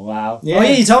 Oh wow. Yeah. Oh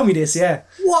yeah, you told me this. Yeah.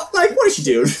 What? Like, what is she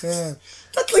doing? Yeah.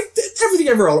 That's like everything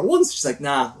ever all at once. She's like,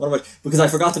 nah, what about? Because I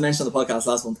forgot to mention on the podcast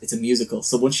last month, it's a musical.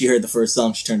 So once she heard the first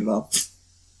song, she turned it off.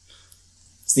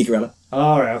 Sneakerella.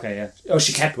 Oh right, okay, yeah. Oh,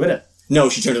 she kept with it. No,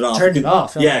 she turned it off. Turned it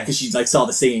off. Okay. Yeah, because she like saw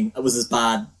the singing. It was as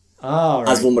bad Oh right.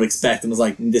 as one would expect, and was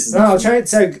like, this is. No, sorry.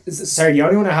 The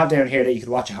only one I have down here that you could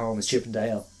watch at home is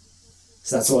Chippendale.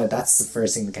 So that's the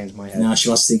first thing that came to my head. No, she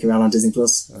watched Sneakerella on Disney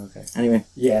Plus. Okay. Anyway.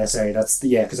 Yeah, sorry.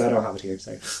 Because I don't have it here.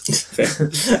 Sorry.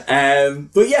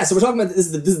 But yeah, so we're talking about this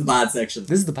is the bad section.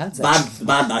 This is the bad section. The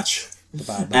bad batch. The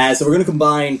bad batch. So we're going to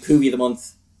combine Poovy of the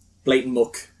Month, Blatant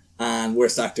Muck, and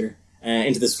Worst Actor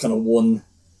into this kind of one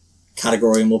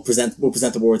category, and we'll present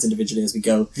the awards individually as we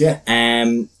go. Yeah.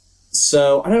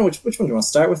 So I don't know which one do you want to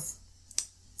start with.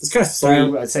 It's kind of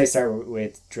funny. I'd say start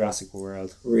with Jurassic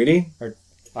World. Really? Or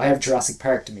I have Jurassic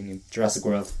Park Dominion. Jurassic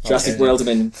World. Jurassic World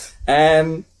Dominion.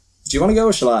 Do you want to go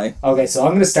or shall I? Okay, so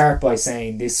I'm going to start by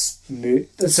saying this movie.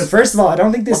 So first of all, I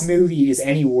don't think this movie is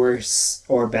any worse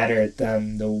or better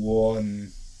than the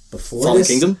one before Fallen this.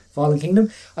 Kingdom? Fallen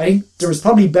Kingdom. I think there was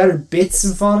probably better bits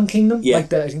in Fallen Kingdom. Yeah.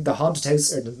 Like I think the haunted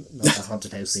house, or not the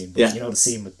haunted house scene, but Yeah. you know the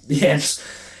scene with the end.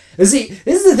 See,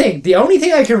 this is the thing. The only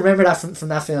thing I can remember that from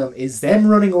that film is them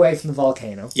running away from the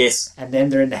volcano. Yes. And then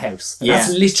they're in the house. And Yeah.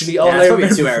 that's literally all Yeah, I it's probably a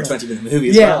remember. 2 hour, 20-minute movie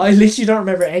as Yeah, well. I literally don't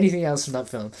remember anything else from that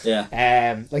film.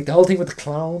 Yeah. Like the whole thing with the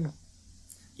clone.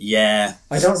 Yeah.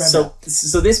 I don't remember.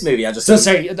 So this movie, I just... So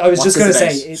sorry, I was What's just going to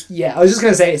this say, I was just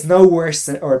going to say it's no worse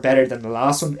or better than the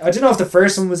last one. I don't know if the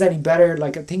first one was any better.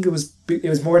 Like, I think it was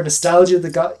more nostalgia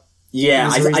that got... Yeah,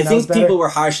 was the reason I that think was better. people were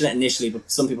harsh on it initially,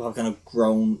 but some people have kind of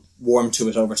grown warm to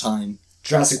it over time.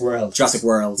 Jurassic World. Jurassic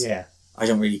World. Yeah. I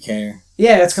don't really care.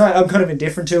 Yeah, I'm kind of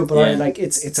indifferent to it, but Yeah.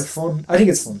 it's a fun... I think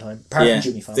it's a fun time. Apart from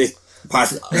Jimmy Fallon. Apart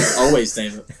from... Always,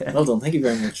 David. Well done. Thank you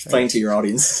very much. Playing to your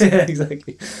audience. Yeah,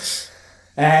 exactly.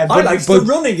 I liked the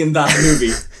running in that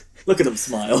movie. Look at him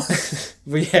smile.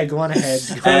 But yeah, go on ahead.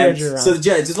 Go ahead, you're So on.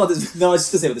 yeah, I was just going to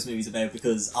say what this movie's about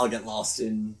because I'll get lost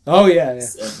in Oh, yeah.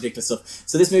 ridiculous stuff.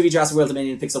 So this movie, Jurassic World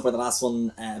Dominion, picks up where the last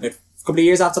one, about a couple of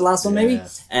years after the last one, maybe,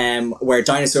 where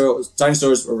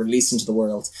dinosaurs were released into the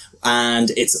world, and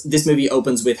this movie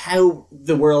opens with how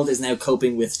the world is now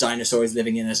coping with dinosaurs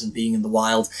living in it and being in the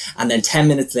wild, and then 10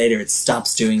 minutes later it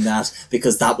stops doing that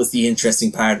because that was the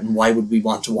interesting part, and why would we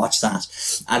want to watch that?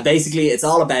 And basically, it's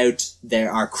all about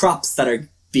there are crops that are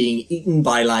being eaten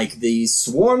by like these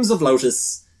swarms of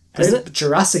lotus. Is it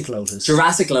Jurassic Lotus.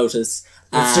 Jurassic lotus?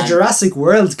 It's the Jurassic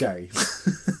World, Gary.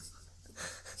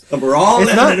 And we're all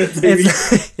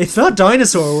It's not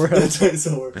Dinosaur World.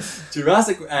 Dinosaur.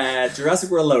 Jurassic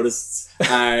World lotuses,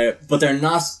 but they're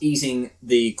not eating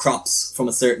the crops from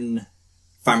a certain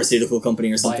pharmaceutical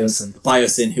company or something.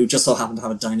 Biosyn, who just so happen to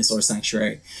have a dinosaur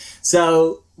sanctuary.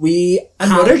 So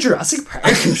Another Jurassic Park.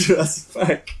 Jurassic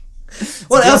Park.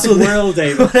 What else will World,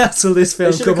 David? What else will this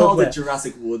film They should have come up called it with?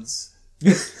 Jurassic Woods.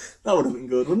 That would have been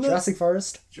good, wouldn't it? Jurassic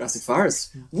Forest. Jurassic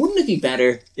Forest. Wouldn't it be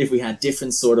better if we had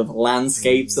different sort of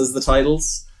landscapes as the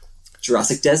titles?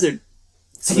 Jurassic Desert.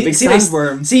 And a big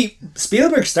sandworm. See,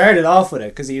 Spielberg started off with it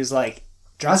because he was like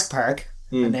Jurassic Park,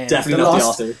 and then definitely not the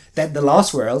author. Then The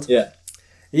Lost World. Yeah.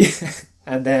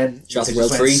 And then Jurassic he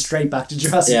World just went 3. straight back to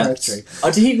Jurassic Park 3.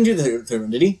 Oh, did he even do the third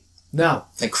one, did he? No.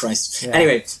 Thank Christ. Yeah.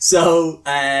 Anyway, so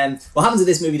what happens in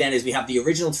this movie then is we have the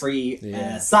original three,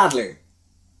 Sadler,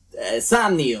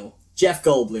 Sam Neill, Jeff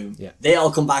Goldblum. Yeah. They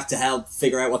all come back to help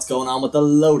figure out what's going on with the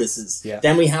lotuses. Yeah.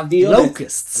 Then we have the other...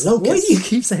 Locusts. Why do you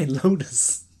keep saying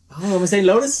lotus? Oh, am I saying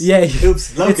lotus? Yeah.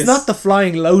 Oops, locust. It's not the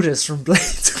flying lotus from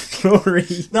Blades of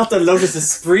Glory. Not the Lotus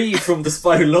Esprit from The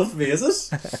Spy Who Loved Me, is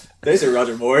it? There's a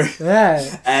Roger Moore. Yeah.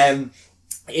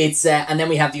 It's and then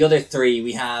we have the other three.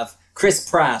 We have Chris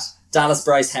Pratt, Dallas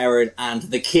Bryce Howard, and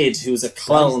the kid who's a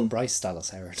clone. Bryce Dallas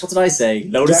Howard. What did I say?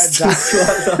 Lotus.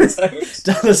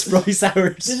 Dallas Bryce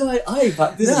Howard. Did I?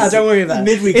 This Nah, is don't worry about it.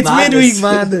 midweek It's madness. midweek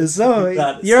madness. So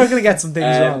Madness. you're not going to get some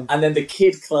things wrong. And then the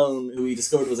kid clone, who we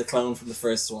discovered was a clone from the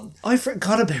first one. I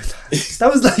forgot about that. That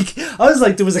was like, I was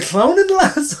like, there was a clone in the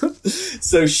last one.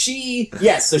 So she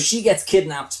gets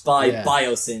kidnapped by Yeah.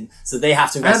 Biosyn. So they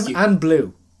have to rescue And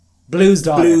Blue. Blue's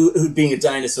daughter. Blue, who being a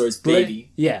dinosaur's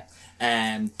baby. Yeah.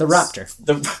 The raptor.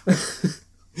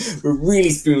 We're really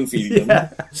spoon feeding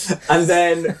them. And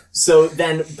then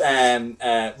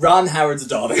Ron Howard's a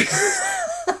daughter.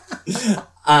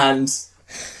 And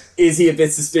is he a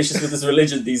bit suspicious with his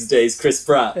religion these days, Chris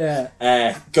Pratt?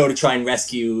 Yeah. Go to try and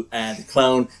rescue the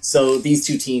clone. So these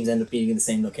two teams end up being in the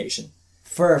same location.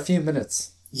 For a few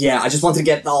minutes. Yeah, I just wanted to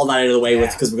get all that out of the way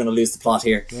with because we're going to lose the plot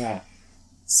here. Yeah.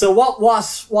 So what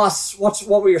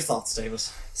were your thoughts, David?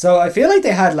 So I feel like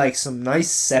they had like some nice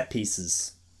set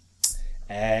pieces.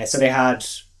 So they had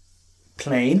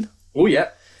Plane. Oh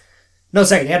yeah, No,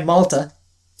 sorry, they had Malta.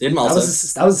 did Malta?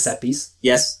 That was a set piece.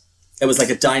 Yes, it was like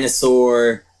a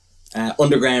dinosaur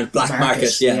underground black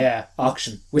market. Yeah,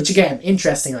 auction. Which again,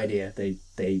 interesting idea.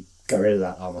 They got rid of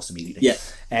that almost immediately.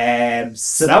 Yeah.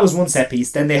 So that was one set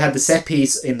piece. Then they had the set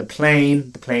piece in the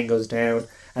plane. The plane goes down,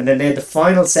 and then they had the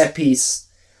final set piece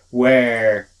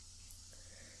where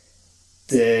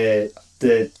the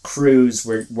crews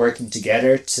were working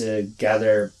together to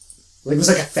gather. Like it was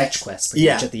like a fetch quest pretty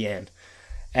much at the end.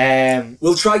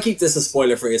 We'll try keep this as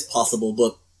spoiler free as possible,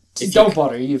 but Don't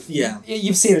bother. You've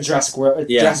seen a Jurassic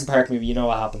Park movie. You know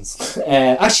what happens.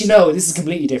 Actually, no. This is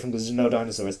completely different because there's no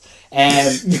dinosaurs.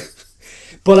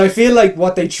 But I feel like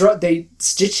what they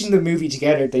stitching the movie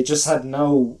together. They just didn't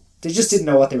know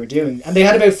what they were doing, and they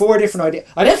had about 4 different ideas.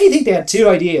 I definitely think they had 2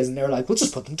 ideas, and they were like, "We'll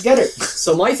just put them together."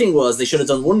 So my thing was they should have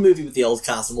done one movie with the old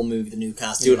cast and one movie with the new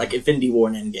cast. Do it like Infinity War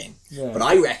and Endgame. Yeah. But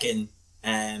I reckon,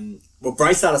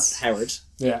 Bryce Dallas Howard.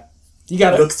 Yeah, you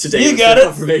got it. Looks today. You got it.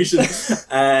 Confirmation.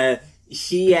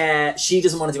 she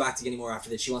doesn't want to do acting anymore after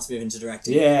this. She wants to move into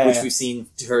directing, Yeah. which we've seen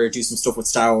her do some stuff with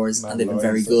Star Wars, and they've been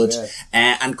very Mandalorian good. stuff,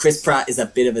 And Chris Pratt is a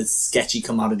bit of a sketchy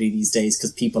commodity these days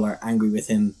because people are angry with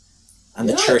him and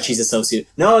the Yeah. church he's associated.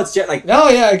 No, it's just like No,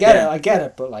 yeah, Yeah. I get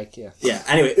it, but like, yeah. yeah.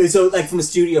 Anyway, so like from a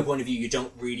studio point of view, you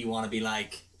don't really want to be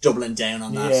like doubling down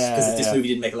on that because Yeah, if this yeah. movie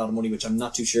didn't make a lot of money, which I'm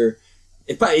not too sure.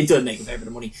 It does make a fair bit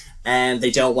of money, and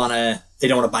they don't want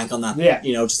to bank on that. Yeah.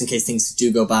 You know, just in case things do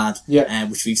go bad. Yeah.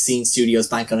 Which we've seen studios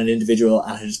bank on an individual,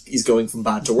 and he's going from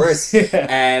bad to worse.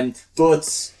 Yeah.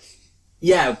 But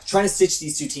yeah, trying to stitch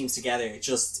these two teams together, It's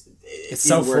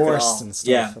so didn't work at all. forced and stuff.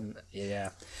 Yeah, And, yeah.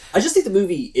 I just think the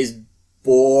movie is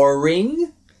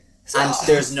boring, and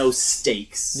there's no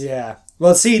stakes. Yeah.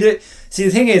 Well, see, the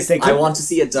thing is, they I could, want to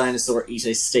see a dinosaur eat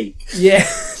a steak. yeah.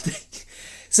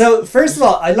 So, first of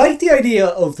all, I like the idea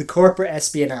of the corporate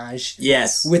espionage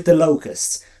Yes. with the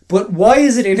locusts, but why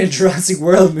is it in a Jurassic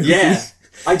World movie? Yeah.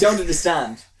 I don't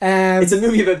understand. It's a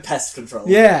movie about pest control.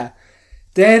 Yeah.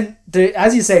 Then,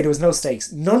 as you say, there was no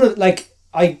stakes. None of, like,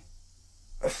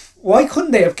 why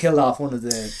couldn't they have killed off one of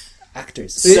the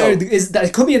actors? So-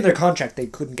 It could be in their contract they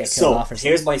couldn't get killed So, off or something.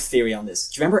 here's my theory on this.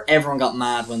 Do you remember everyone got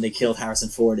mad when they killed Harrison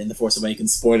Ford in The Force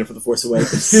Awakens? Spoiler for The Force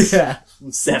Awakens. Yeah.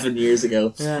 7 years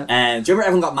ago. Yeah. Do you remember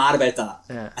everyone got mad about that?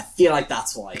 Yeah. I feel like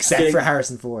that's why. Except for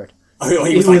Harrison Ford. Oh,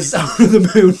 he He was was like, out of the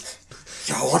moon.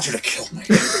 "Yo, I want you to kill me.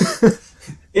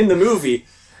 In the movie,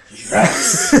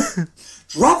 yes.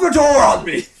 Drop a door on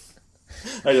me.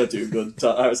 I don't do good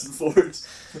to Harrison Ford.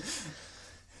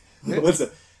 What's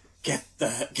it?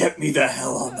 Get me the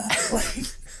hell on that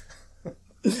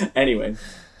plane. Anyway,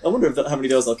 I wonder how many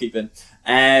of those I'll keep in.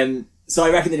 So I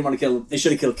reckon they didn't want to kill him. They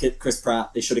should have killed Chris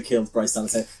Pratt. They should have killed Bryce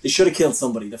Dallas Howard. They should have killed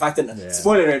somebody. The fact that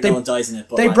spoiler alert, no one dies in it.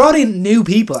 But They like, brought in new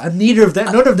people, and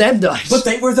none of them died. but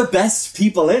they were the best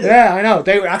people in it. yeah, I know.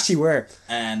 They actually were.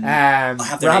 I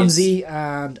have their Ramsey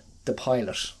and the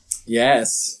pilot.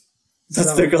 Yes. That's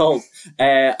So- their goal.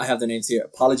 I have their names here.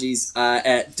 Apologies.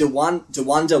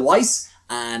 Dewanda Weiss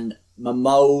and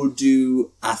Mamoudou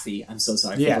Afi. I'm so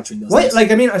sorry for Yeah. butchering those Wait, names.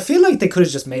 like, I mean, I feel like they could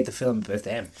have just made the film about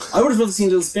them. I would have loved to see a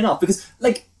little spin-off because,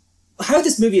 like, how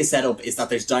this movie is set up is that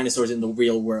there's dinosaurs in the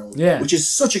real world, Yeah. which is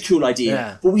such a cool idea.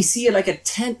 Yeah. But we see like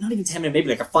not even 10 minutes, maybe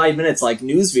like a 5 minutes like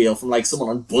newsreel from like someone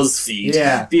on BuzzFeed,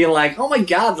 Yeah. being like, "Oh my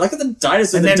god, look at the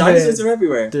dinosaurs! And The then dinosaurs are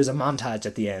everywhere." There's a montage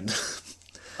at the end,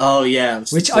 Oh yeah,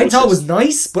 which is I thought bullshit. was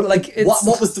nice, but like, it's,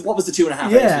 What was the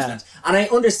 2.5 Yeah. hours spent? And I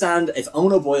understand if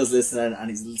Ono Boyle's listening and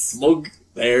he's a little smug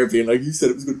there, being like, "You said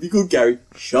it was going to be good, Gary."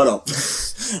 Shut up.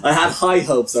 I had high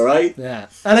hopes. All right. Yeah,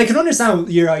 and I can understand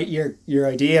your idea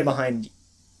behind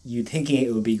you thinking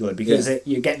it would be good because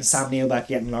you're getting Sam Neill back,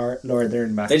 you're getting Laura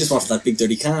Dern back. They just wanted that big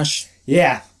dirty cash.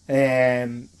 Yeah,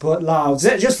 but Laws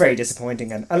just very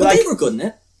disappointing, and But like they were good in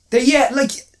it.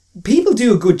 like people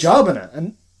do a good job in it,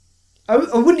 and I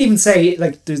wouldn't even say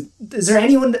like is there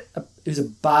anyone who's a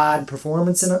bad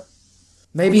performance in it?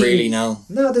 Maybe Really, no.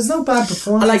 No, there's no bad I like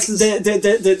performances.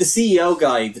 the CEO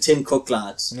guy, the Tim Cook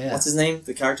lad. Yeah. What's his name?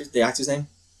 The actor's name?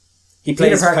 He Peter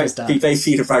plays Parker's dad. He plays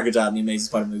Peter Parker's dad in the Amazing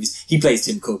Spider-Man movies. He plays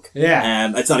Tim Cook.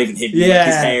 Yeah. It's not even hidden. Yeah. Like,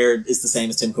 his hair is the same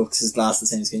as Tim Cook's. His glass the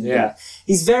same as skin. Yeah.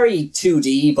 He's very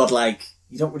 2D, but like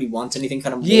you don't really want anything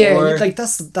kind of Yeah, more. like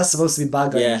that's supposed to be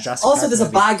bad guy. In Yeah. the Jurassic Also, Park there's a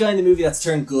movie. bad guy in the movie that's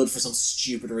turned good for some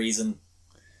stupid reason.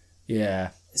 Yeah,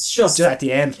 It's just just at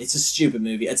the end. it's a stupid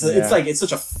movie. It's Yeah. it's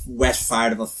such a wet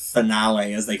fart of a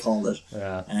finale, as they called it.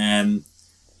 Yeah.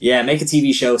 Yeah, make a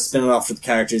TV show, spin it off with the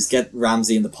characters, get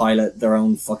Ramsey and the pilot their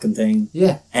own fucking thing.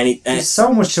 Yeah. There's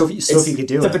so much stuff you could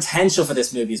do. The in it. potential for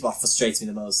this movie is what frustrates me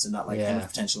the most, and not like how Yeah. much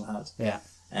potential it had.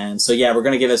 Yeah. So yeah, we're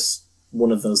gonna give it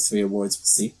one of those 3 awards. We'll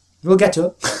see. We'll get to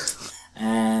it.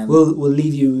 Um, We'll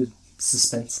leave you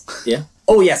suspense. Yeah.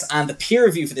 Oh yes, and the peer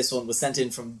review for this one was sent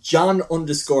in from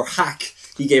John_Hack.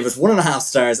 He gave it 1.5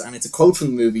 stars, and it's a quote from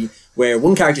the movie where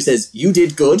one character says, "You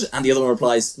did good," and the other one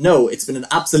replies, "No, it's been an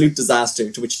absolute disaster,"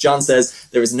 to which John says,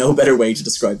 "There is no better way to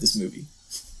describe this movie."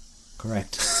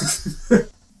 Correct.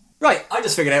 Right, I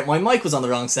just figured out my mic was on the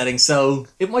wrong setting, so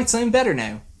it might sound better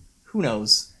now. Who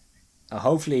knows?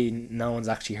 Hopefully, no one's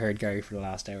actually heard Gary for the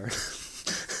last hour.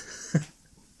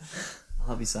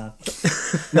 I'll be sad.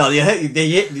 No,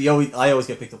 I always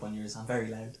get picked up on yours. I'm very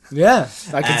loud. Yeah,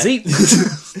 I can see.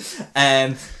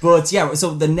 But yeah,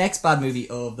 so the next bad movie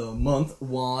of the month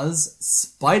was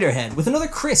Spiderhead with another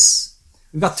Chris.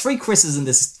 We've got 3 Chris's in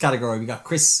this category. We got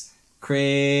Chris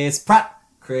Pratt,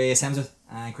 Chris Hemsworth,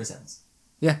 and Chris Evans.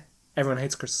 Yeah, everyone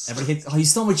hates Chris. Everybody hates. Oh, you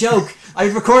stole my joke. I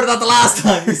recorded that the last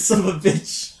time. You son of a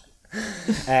bitch.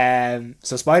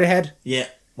 So Spiderhead. Yeah.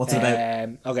 What's it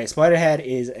about? Okay, Spiderhead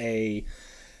is a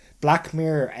Black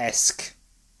Mirror-esque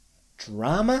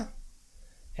drama.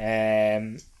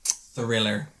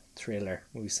 Thriller. Thriller.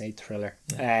 We say thriller.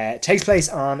 It takes place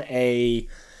on a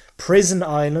prison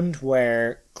island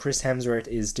where Chris Hemsworth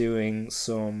is doing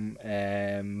some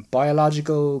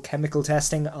biological chemical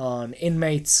testing on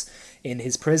inmates in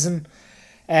his prison.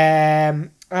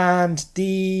 And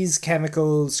these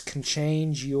chemicals can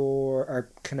change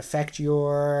can affect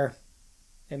your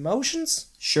emotions,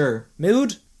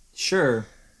 mood,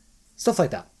 stuff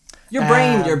like that. Your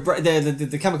brain,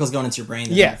 the chemicals going into your brain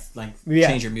that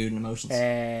change your mood and emotions.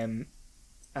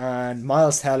 And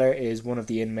Miles Teller is one of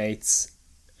the inmates,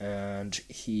 and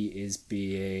he is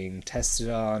being tested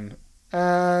on,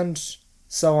 and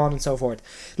so on and so forth.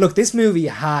 Look, this movie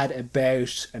had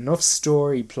about enough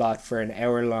story plot for an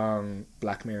hour-long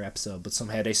Black Mirror episode, but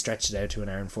somehow they stretched it out to an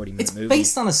hour and 40-minute movie.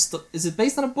 Based on is it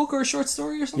based on a book or a short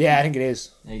story or something? Yeah, I think it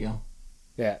is. There you go.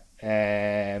 Yeah.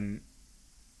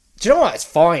 Do you know what? It's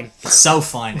fine. It's so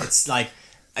fine. It's like,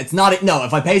 it's not. No,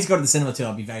 if I paid to go to the cinema too,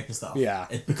 I'd be very pissed off. Yeah.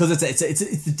 Because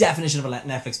it's the definition of a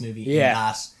Netflix movie. Yeah. In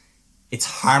that it's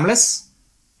harmless,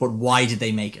 but why did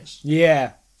they make it?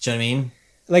 Yeah. Do you know what I mean?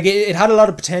 Like it had a lot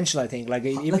of potential, I think. Like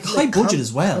high budget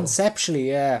as well. Conceptually,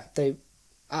 yeah. They is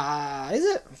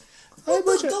it high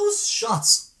budget? Those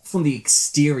shots from the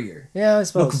exterior. Yeah, I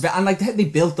suppose. And like they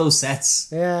built those sets.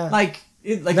 Yeah. No,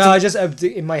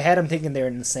 in my head I'm thinking they're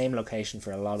in the same location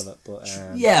for a lot of it, but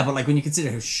yeah, but like when you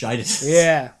consider how shite it is.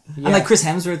 Yeah. And like Chris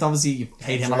Hemsworth, obviously you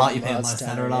paid him a lot, you paid Miles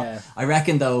Teller a lot. Yeah. I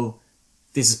reckon though,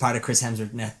 this is part of Chris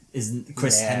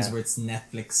Hemsworth's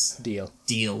Netflix deal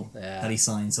that he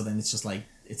signed. So then it's like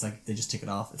they just tick it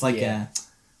off. it's like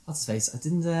what's his face? I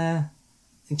think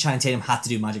Channing Tatum had to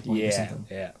do Magic Mike or something.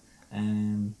 Yeah.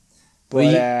 I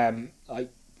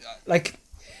like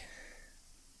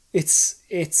it's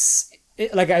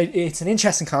an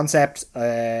interesting concept,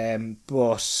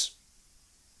 but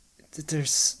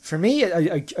there's, for me,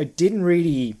 I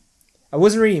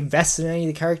wasn't really invested in any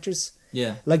of the characters.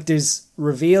 Yeah. Like there's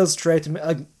reveals throughout the,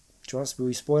 like, do you want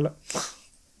to spoil it?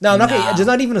 No, I'm not gonna, there's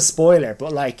not even a spoiler,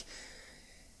 but like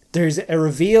there's a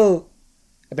reveal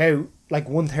about like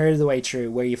 1/3 of the way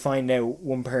through where you find out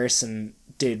one person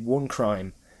did one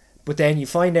crime, but then you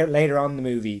find out later on in the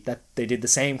movie that they did the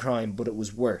same crime but it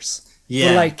was worse. Yeah.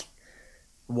 But like,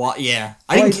 what? Yeah,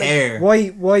 I didn't care.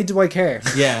 Why do I care?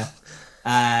 Yeah,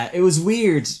 it was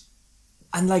weird,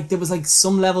 and like there was like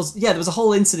some levels. Yeah, there was a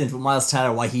whole incident with Miles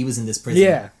Teller why he was in this prison.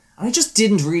 Yeah, and I just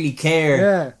didn't really care.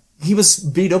 Yeah, he was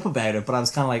beat up about it, but I was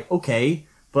kind of like, okay,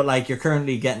 but like you're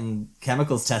currently getting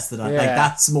chemicals tested on. Like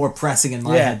that's more pressing in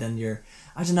my head than your.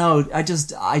 I don't know. I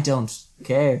don't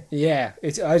care. Yeah, I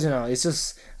don't know. It's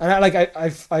just, and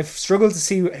I've struggled to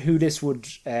see who they're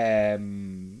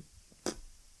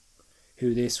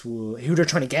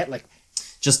trying to get, like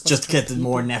just get the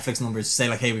more Netflix numbers. Say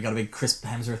like, hey, we got a big Chris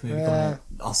Hemsworth movie coming out.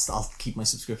 I'll keep my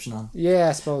subscription on. Yeah,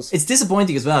 I suppose it's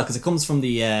disappointing as well because it comes from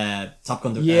the Top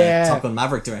Gun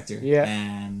Maverick director.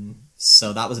 Yeah.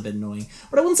 So that was a bit annoying,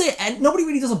 but I wouldn't say nobody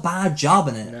really does a bad job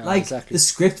in it. No, like exactly. The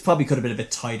script probably could have been a bit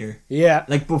tighter. Yeah.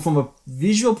 Like, but from a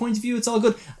visual point of view, it's all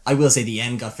good. I will say the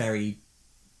end got very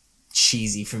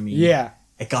cheesy for me. Yeah.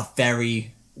 It got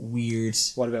very weird.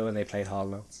 What about when they played Hall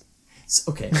Notes?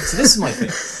 Okay, so this is my thing.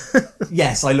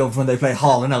 Yes, I love when they play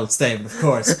Hall and Oates, David, of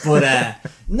course. But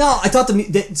no, I thought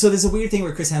so there's a weird thing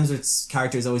where Chris Hemsworth's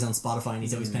character is always on Spotify and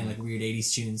he's always playing like weird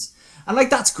 80s tunes. And like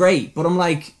that's great, but I'm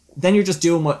like, then you're just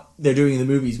doing what they're doing in the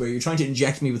movies where you're trying to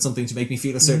inject me with something to make me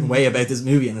feel a certain way about this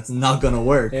movie and it's not gonna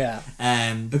work. Yeah.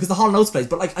 Because the Hall and Oates plays,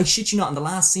 but like I shit you not, in the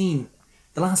last scene,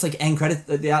 the last like end credit,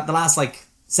 the last like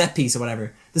set piece or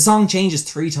whatever, the song changes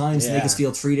 3 times to make us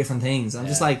feel 3 different things. I'm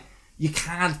just like, you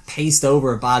can't paste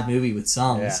over a bad movie with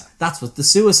songs. Yeah. That's what the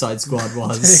Suicide Squad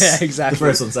was. Yeah, exactly. The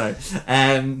first one, sorry.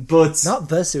 But not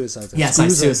the Suicide Squad. Yeah,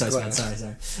 Suicide Squad.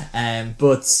 Sorry.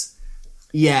 But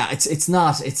yeah, it's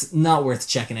not worth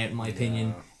checking out in my opinion.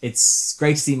 No. It's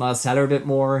great to see Miles Teller a bit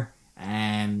more.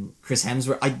 Chris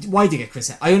Hemsworth. Why did they get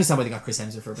Chris? I understand why they got Chris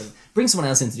Hemsworth for, but bring someone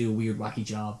else in to do a weird, wacky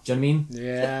job. Do you know what I mean?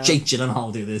 Yeah. Let Jake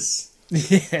Gyllenhaal do this.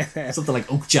 Yeah. Something like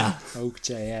Okja.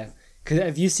 Yeah.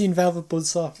 Have you seen Velvet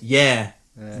Buzzsaw? Yeah.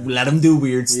 Let him do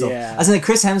weird stuff. Yeah. As in, like,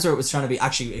 Chris Hemsworth was trying to be.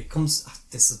 Actually, it comes.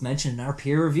 This is mentioned in our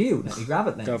peer review. Let me grab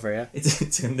it now. Go for it.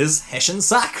 It's in this Hessian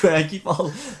sack where I keep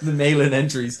all the mail-in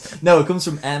entries. No, it comes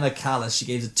from Emma Callis. She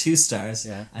gave it 2 stars.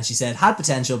 Yeah. And she said, had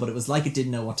potential, but it was like it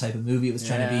didn't know what type of movie it was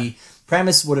trying to be.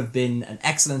 Premise would have been an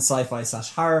excellent sci-fi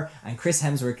 / horror, and Chris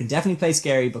Hemsworth can definitely play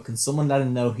scary, but can someone let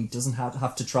him know he doesn't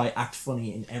have to try act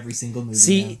funny in every single movie?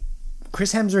 See, now?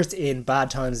 Chris Hemsworth in Bad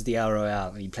Times at the El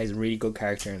Royale, and he plays a really good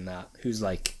character in that, who's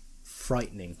like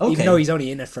frightening. Okay. Even though he's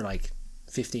only in it for like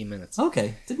 15 minutes.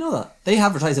 Okay, didn't know that. They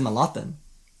advertise him a lot then.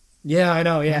 Yeah, I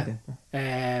know. Yeah,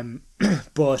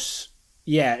 but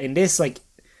yeah, in this like,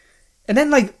 and then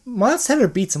like Miles Teller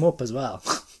beats him up as well.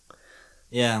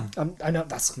 Yeah. I know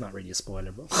that's not really a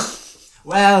spoiler, but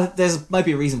Well, there's might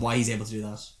be a reason why he's able to do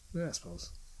that. yeah, I suppose.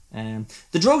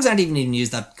 The drugs aren't even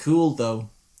used that cool though.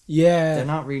 Yeah, They're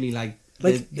not really like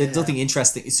Like, there's nothing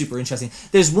interesting, super interesting.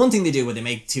 There's one thing they do where they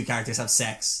make two characters have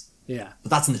sex, yeah. but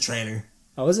that's in the trailer.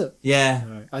 Oh, is it? Yeah,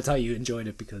 All right. I thought you enjoyed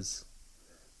it because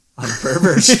I'm a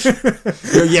pervert.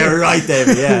 You're right,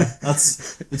 David. Yeah,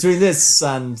 that's between this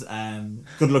and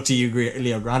good luck to you,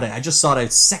 Leo Grande. I just sought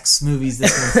out sex movies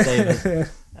this month, David.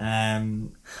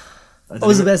 what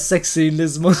was the best sex scene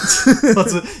this month?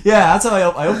 That's how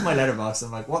I open my letterbox.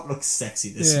 I'm like, what looks sexy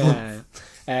this month?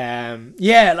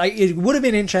 Yeah, like it would have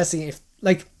been interesting if,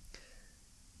 like,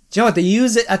 do you know what, they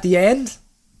use it at the end?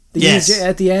 They Yes. use it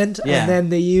at the end, Yeah. and then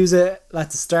they use it at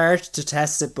the start to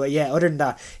test it. But yeah, other than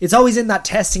that, it's always in that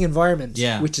testing environment,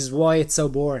 Yeah. which is why it's so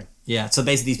boring. Yeah, so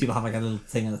basically these people have like a little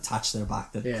thing attached to their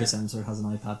back that Yeah. Chris Hemsworth has an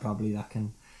iPad probably that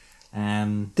can.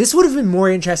 This would have been more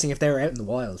interesting if they were out in the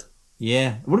wild.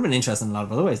 Yeah, it would have been interesting in a lot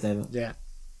of other ways, David. Yeah.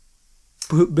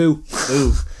 Boo.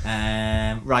 Ooh.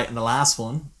 Right, and the last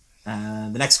one,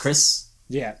 the next Chris.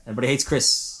 Yeah. Everybody hates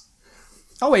Chris.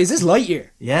 Oh wait, is this Lightyear?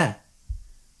 Yeah.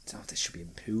 Oh, this should be in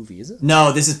Poovy, is it?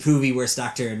 No, this is Poovy, Worst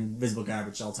Actor, and Visible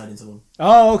Garbage all tied into one.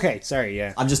 Oh, okay. Sorry,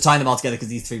 yeah. I'm just tying them all together because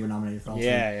these three were nominated for all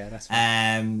Yeah, that's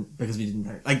three. Because we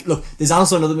didn't like. Look, there's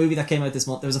also another movie that came out this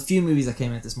month. There was a few movies that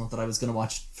came out this month that I was going to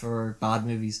watch for bad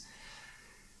movies.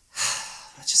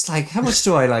 Just like, how much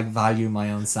do I like value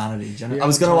my own sanity? Do you know? Yeah, I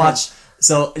was going to I'm watch.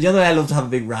 So the other way I love to have a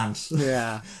big rant.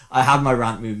 Yeah. I had my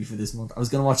rant movie for this month. I was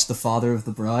going to watch The Father of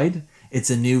the Bride. It's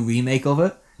a new remake of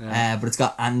it. Yeah. But it's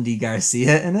got Andy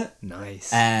Garcia in it.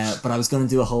 Nice. But I was going to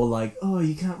do a whole like, oh,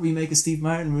 you can't remake a Steve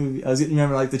Martin movie. I was getting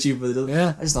remember like the cheap, but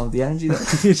Yeah. I just don't have the energy. You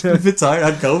know. I'm a bit tired.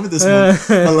 I had COVID this month.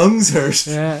 My lungs hurt.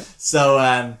 Yeah. So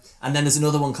and then there's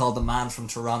another one called The Man from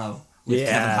Toronto with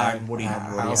Kevin Hart and Woody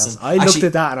Harrelson. I looked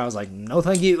at that and I was like, no,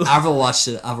 thank you. Avril watched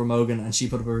it, Avril Mogan, and she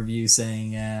put up a review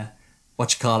saying,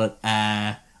 what you call it?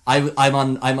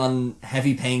 I'm on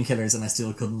heavy painkillers and I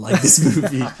still couldn't like this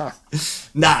movie.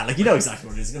 Nah, like you know exactly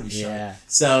what it is. It's gonna be shit. Yeah.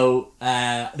 So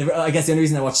I guess the only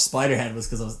reason I watched Spiderhead was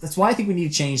because that's why I think we need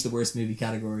to change the worst movie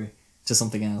category to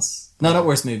something else. No, not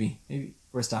worst movie. Maybe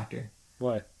worst actor.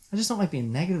 What? I just don't like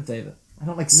being negative, David. I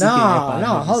don't like seeking out bad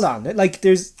movies. Hold on. Like,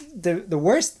 there's the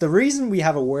worst. The reason we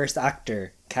have a worst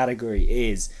actor category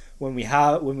is when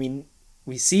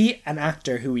we see an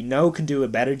actor who we know can do a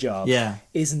better job. Yeah.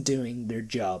 Isn't doing their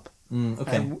job.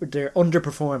 Okay. And they're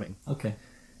underperforming. Okay.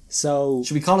 So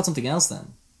Should we call it something else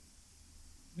then?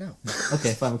 no.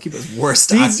 Okay, fine. We'll keep it as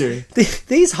worst actor.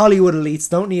 These Hollywood elites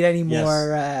don't need any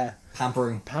more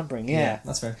Pampering. pampering. Yeah.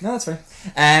 That's fair. No, that's fair.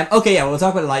 Okay, yeah, we'll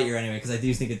talk about Lightyear anyway because I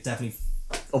do think it definitely,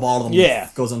 of all of them, Yeah.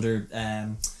 goes under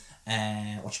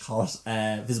what you call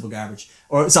it, visible garbage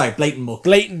or sorry, blatant muck.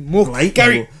 Blatant muck. Blatant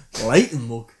Gary. muck. Blatant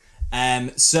muck.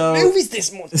 So Movies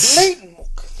this month. Blatant muck.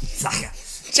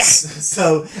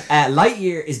 So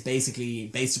Lightyear is basically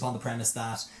based upon the premise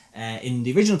that in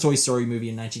the original Toy Story movie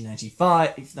in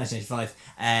 1995,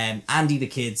 Andy the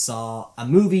kid saw a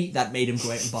movie that made him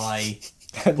go out and buy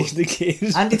Andy the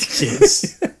kid. Andy the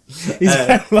kids. He's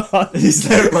very long. He's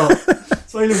there. Well,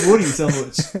 that's why I love Woody so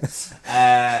much.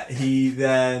 He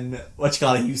then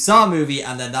he saw a movie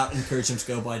and then that encouraged him to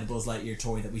go buy the Buzz Lightyear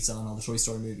toy that we saw in all the Toy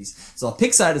Story movies. So what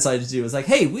Pixar decided to do was like,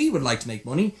 hey, we would like to make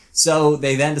money. So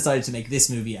they then decided to make this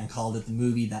movie and called it the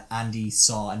movie that Andy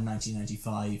saw in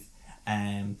 1995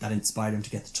 that inspired him to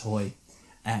get the toy.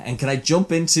 And can I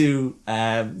jump into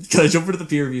the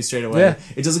peer review straight away? Yeah.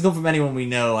 It doesn't come from anyone we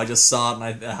know. I just saw it and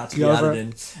I had to be Go for added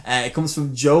in. It comes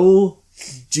from Joel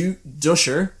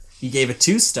Dusher. He gave it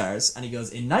 2 stars and he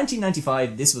goes, in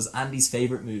 1995, this was Andy's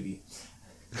favourite movie.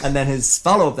 And then his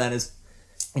follow-up then is,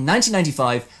 in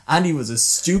 1995, Andy was a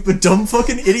stupid, dumb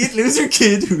fucking idiot loser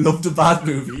kid who loved a bad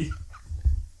movie.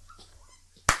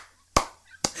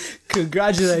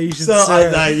 Congratulations, So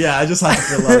sir. I just had to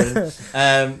fill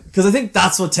that in because I think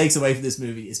that's what takes away from this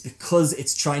movie is because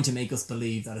it's trying to make us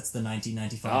believe that it's the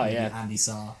 1995 movie Andy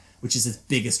saw, which is its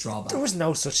biggest drawback. There was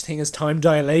no such thing as time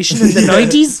dilation in the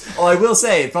 90s. Oh, I will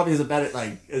say it probably is a better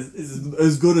is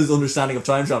as good as understanding of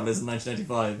time travel is in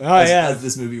 1995 Oh, yeah. as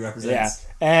this movie represents.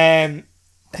 Yeah.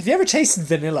 Have you ever tasted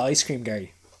vanilla ice cream,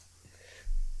 Gary?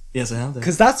 Yes, I have.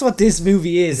 Because that's what this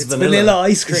movie is. It's vanilla. vanilla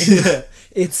ice cream. Yeah.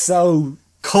 It's so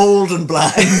Cold and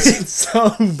bland. it's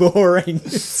so boring.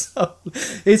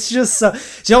 It's just so. Do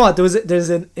you know what? There's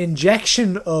an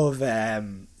injection of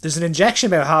there's an injection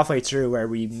about halfway through where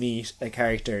we meet a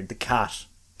character, the cat.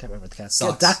 Can't remember the cat.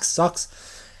 Socks. Yeah, Dax Socks.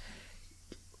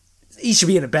 he should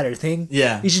be in a better thing.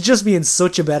 Yeah. He should just be in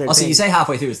such a better Also, thing. you say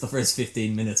halfway through, it's the first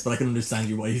 15 minutes, but I can understand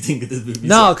you why you think of this movie.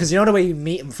 No, because you know the way you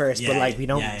meet him first, but Yeah, like we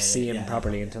don't yeah, see him yeah.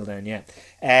 properly until then. Yeah.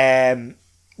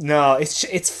 No,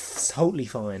 it's totally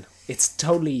fine. It's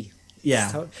totally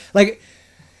Yeah. like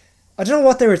I don't know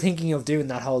what they were thinking of doing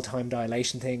that whole time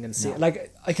dilation thing and see. No.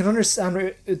 Like I can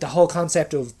understand the whole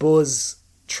concept of Buzz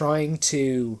trying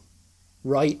to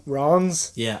right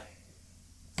wrongs, Yeah.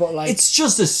 but like It's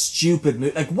just a stupid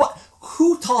movie. Like, what?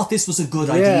 Who thought this was a good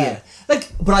Yeah. idea?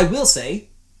 Like, but I will say,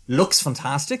 looks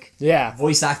fantastic. yeah,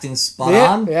 Voice acting spot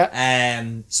Yeah, on. yeah.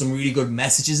 Some really good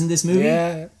messages in this movie.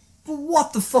 yeah, But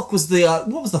what the fuck was what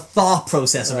was the thought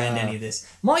process around any of this?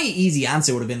 My easy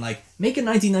answer would have been like, make a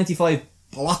 1995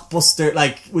 blockbuster,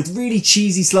 like with really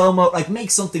cheesy slow mo, like make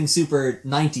something super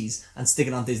 90s and stick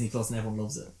it on Disney Plus and everyone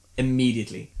loves it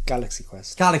immediately. Galaxy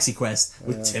Quest. Galaxy Quest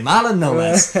with Tim Allen, no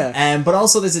less. But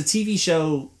also there's a TV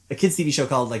show, a kids TV show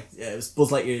called like it was Buzz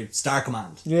Lightyear Star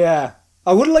Command. Yeah,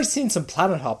 I would have liked seen some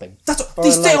planet hopping. That's what, Or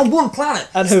they stay like on one planet.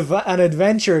 an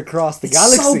adventure across the It's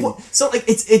galaxy. So like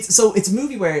it's a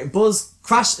movie where Buzz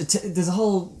crash. There's a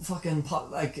whole fucking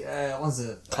what's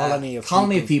it? Colony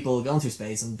of people going through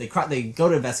space, and they go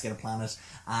to investigate a planet,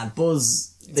 and Buzz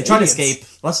they try to aliens. escape.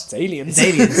 What? It's aliens. It's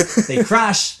aliens. They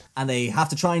crash, and they have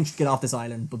to try and get off this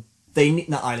island, but they need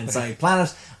not island, sorry,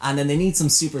 planet, and then they need some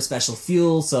super special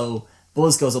fuel. So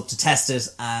Buzz goes up to test it,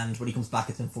 and when he comes back,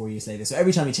 it's been 4 years later. So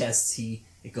every time he tests,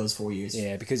 it goes 4 years.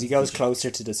 Yeah, because he goes closer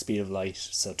to the speed of light,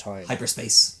 so time.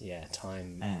 Hyperspace. Yeah,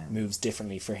 time moves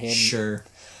differently for him. Sure.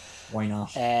 Why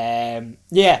not?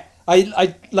 Yeah,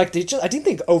 I like they just. I didn't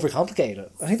think overcomplicated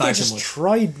it. I think Far they too just much.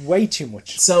 tried way too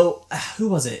much. So, who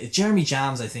was it? Jeremy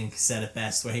Jams, I think, said it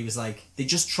best, where he was like, they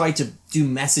just tried to do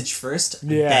message first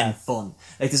and Yeah. then fun.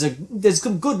 Like, there's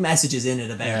some good messages in it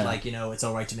about, Yeah. like, you know, it's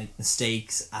alright to make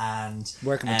mistakes and...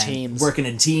 Working with teams. Working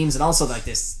in teams, and also, like,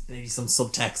 this, maybe some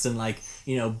subtext and, like,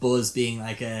 you know, Buzz being,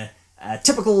 like, a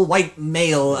typical white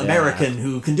male American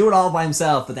who can do it all by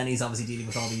himself, but then he's obviously dealing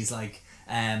with all these, like...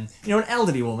 you know, an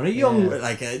elderly woman, a young,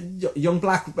 like a young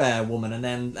black woman, and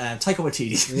then Taika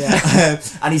Waititi. Yeah.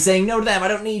 And he's saying no to them. I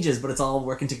don't need yous, but it's all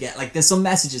working together. Like there's some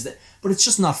messages but it's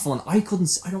just not fun. I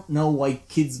don't know why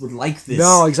kids would like this.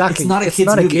 No, exactly. It's not a It's kids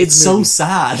not a movie. kids It's movie. so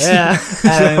sad.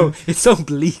 Yeah, Um, it's so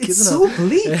bleak, it's isn't so it?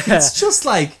 bleak. Yeah. It's just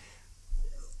like.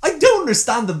 I don't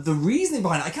understand the reasoning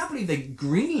behind it. I can't believe they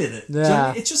greenlit it. Do you know what I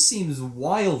Yeah. mean? It just seems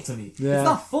wild to me. Yeah. It's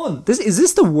not fun. Is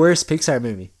this the worst Pixar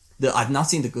movie? I've not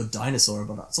seen The Good Dinosaur,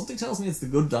 but something tells me it's The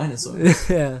Good Dinosaur.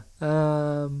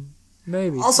 Yeah,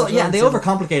 maybe. Also, I yeah, don't they know.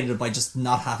 overcomplicated it by just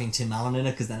not having Tim Allen in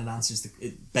it, because then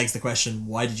it begs the question: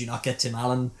 why did you not get Tim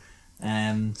Allen?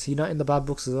 Is he not in the bad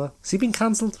books as well? Has he been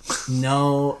cancelled?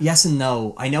 No, yes and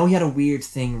no. I know he had a weird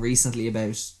thing recently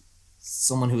about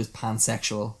someone who was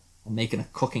pansexual and making a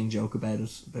cooking joke about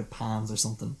it, about pans or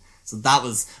something. So that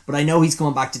was, but I know he's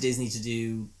coming back to Disney to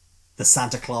do the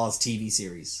Santa Claus TV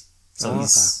series. So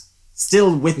he's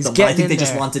still with them. But I getting think they in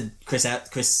just there. wanted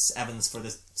Chris Evans for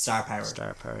the star power.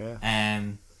 Star Power, yeah.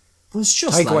 But it's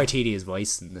just Taika like Waititi is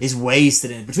voice in this. he's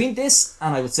wasted in it. Between this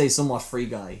and I would say somewhat Free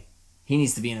Guy, he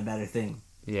needs to be in a better thing.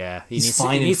 Yeah, he He's needs,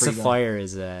 fine he in needs to Free Guy. fire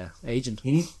his agent.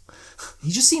 He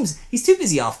just seems he's too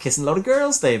busy off kissing a lot of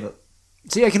girls, David.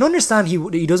 See, I can understand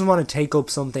he doesn't want to take up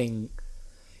something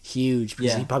huge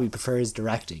because Yeah. he probably prefers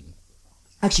directing.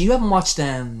 Actually, you haven't watched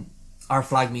Our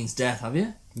Flag Means Death, have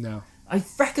you? No. I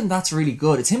reckon that's really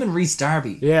good. It's him and Rhys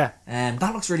Darby. Yeah.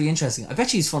 That looks really interesting. I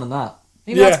bet you he's fun in that.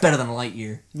 Maybe Yeah. that's better than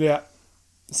Lightyear. Yeah.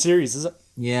 Series, is it?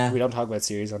 Yeah. We don't talk about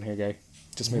series on here, guy.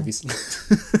 Just movies.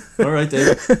 All right,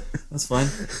 David. That's fine.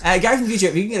 Gary from the future,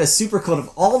 if you can get a super cut of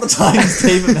all the times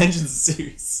David mentions the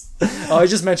series. Oh, I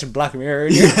just mentioned Black Mirror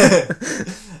earlier.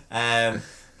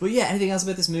 But yeah, anything else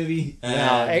about this movie?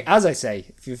 No, as I say,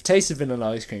 if you've tasted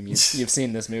vanilla ice cream, you've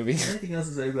seen this movie. Anything else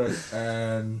to say about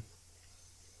it?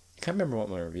 Can't remember what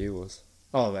my review was.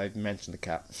 Oh, I mentioned the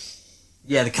cat.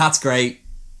 Yeah, the cat's great.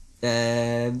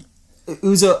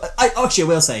 Uzo, I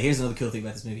will say, here's another cool thing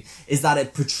about this movie, is that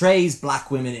it portrays black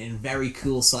women in very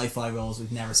cool sci-fi roles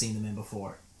we've never seen them in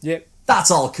before. Yep. That's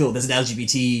all cool. There's an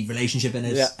LGBT relationship in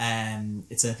it. Yeah.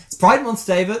 It's Pride Month,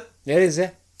 David. Yeah, it is, yeah.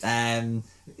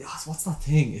 What's that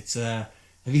thing? It's have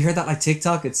you heard that like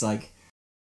TikTok? It's like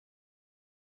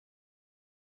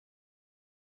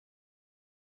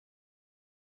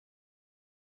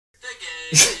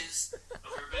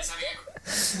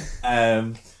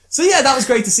so yeah, that was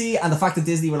great to see, and the fact that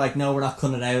Disney were like, no, we're not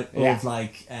cutting it out of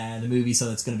like the movie, so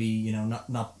it's going to be, you know,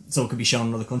 not so it could be shown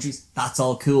in other countries. That's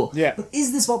all cool. Yeah. But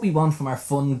is this what we want from our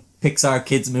fun Pixar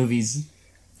kids movies?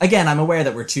 Again, I'm aware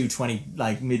that we're two 20,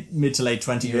 like mid to late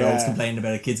 20-year-olds Yeah. complaining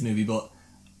about a kids movie, but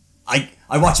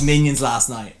I watched Minions last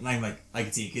night, and I'm like, I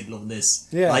could see a kid loving this.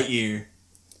 Yeah. Lightyear. No,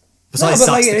 Besides but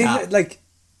Socks the Cat.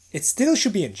 it still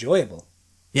should be enjoyable.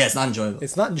 Yeah, it's not enjoyable.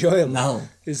 It's not enjoyable. No.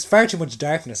 There's far too much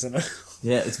darkness in it.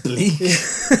 Yeah, it's bleak. I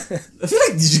feel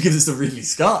like you should give this to Ridley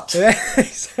Scott. Yeah,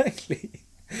 exactly.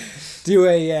 Do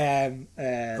a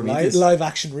Prometheus. live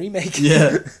action remake.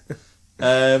 Yeah.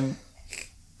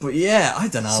 But yeah, I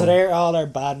don't know. So they're all our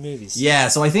bad movies. Yeah,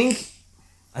 so I think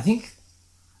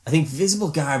Visible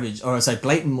Garbage, or sorry,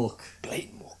 Blatant Muck.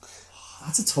 Blatant muck.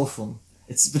 That's a tough one.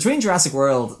 It's between Jurassic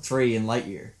World 3 and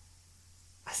Lightyear.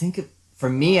 I think for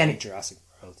me, Jurassic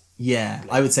World. yeah,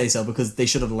 I would say so, because they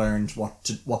should have learned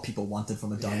what people wanted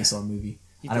from a dinosaur movie,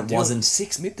 and it wasn't.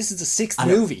 This is the sixth I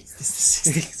know. movie. It's the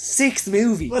sixth. Sixth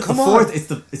movie. Well, Come the on. fourth.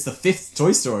 It's the fifth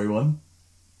Toy Story one.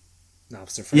 No,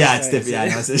 it's the first. Yeah, it's different. Yeah,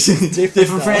 no, it's different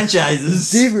though.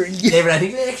 franchises. Different. David, I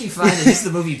think we actually find that this is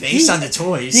the movie based on the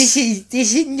toys. This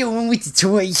isn't the one with the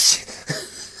toys.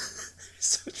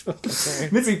 Such fucking terror.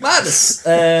 Mythic Madness.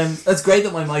 That's great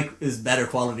that my mic is better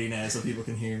quality now, so people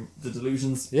can hear the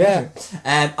delusions. Yeah.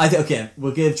 I think okay,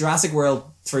 we'll give Jurassic World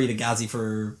 3 to Gazzy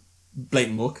for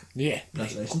Blatant Muck. Yeah.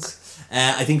 Congratulations.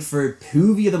 I think for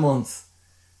Poovy of the Month,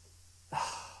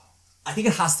 I think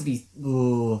it has to be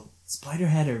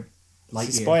Spiderhead or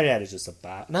Lightyear. Spiderhead is just a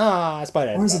bad. No,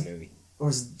 Spiderhead Or is is a bad movie. Or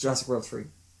is it Jurassic World 3?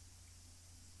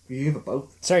 You give it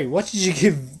both. Sorry, what did you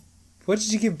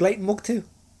give Blatant Muck to?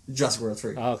 Jurassic World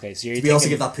 3. Oh, okay, so you're We also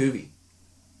thinking- give that Poovy.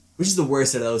 Which is the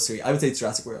worst of those three? I would say it's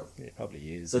Jurassic World. It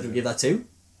probably is. So do we give that 2?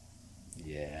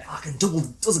 Yeah. Fucking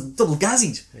double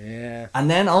gazzied. Yeah. And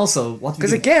then also, what do we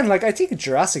Because do? again, I think a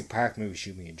Jurassic Park movie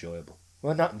should be enjoyable.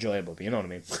 Well, not enjoyable, but you know what I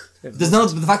mean. But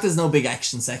the fact there's no big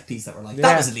action set piece that we're like, Yeah.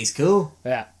 that was at least cool.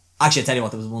 Yeah. Actually, I tell you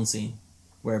what, there was one scene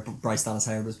where Bryce Dallas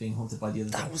Howard was being hunted by the other.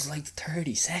 That was like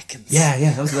 30 seconds. Yeah,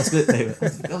 that was the best bit, David.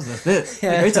 That was the best bit.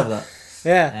 Yeah. Great job of that.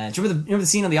 Yeah. Do you remember the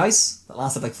scene on the ice that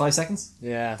lasted like 5 seconds?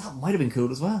 Yeah. That might have been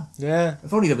cool as well. Yeah.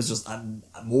 If only there was just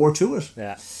more to it.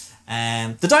 Yeah.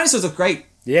 The dinosaurs look great.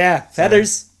 Yeah.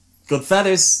 Feathers. Good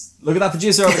feathers. Look at that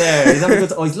producer over there. He's having a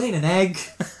good. He's laying an egg.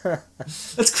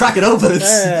 Let's crack it open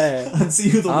and see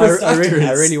who the worst actor is.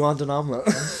 I really want an omelette.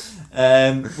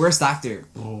 Worst actor.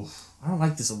 Oh, I don't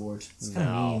like this award. It's kind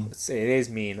of mean. It is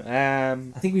mean. I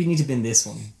think we need to bin this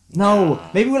one. No,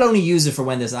 maybe we'll only use it for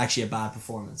when there's actually a bad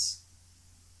performance.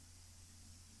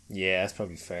 Yeah, that's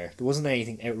probably fair. There wasn't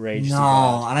anything outrageous.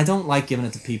 No, and I don't like giving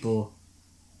it to people.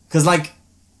 Because,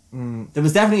 there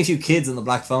was definitely a few kids on the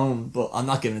black phone, but I'm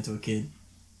not giving it to a kid.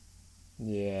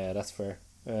 Yeah, that's fair.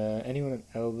 Anyone in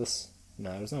Elvis?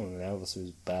 No, there's no one in Elvis who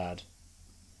was bad.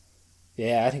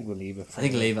 Yeah, I think we'll leave it. I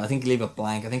think leave it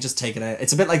blank. I think just take it out.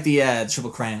 It's a bit like the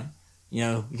Triple Crown. You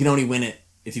know, you can only win it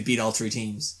if you beat all 3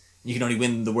 teams. You can only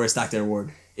win the worst actor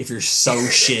award if you're so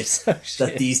shit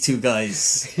that these 2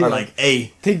 guys are like,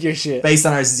 hey, think you're shit. based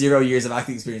on our 0 years of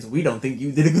acting experience, we don't think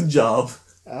you did a good job.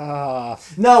 Ah,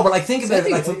 No, but think about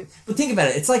it. think- But think about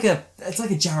it. It's like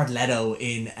a Jared Leto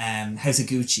in House of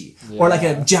Gucci, or like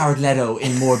a Jared Leto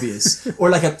in Morbius, or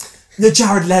like the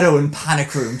Jared Leto in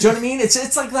Panic Room. Do you know what I mean?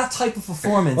 It's like that type of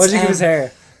performance. what'd you give his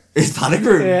hair? It's Panic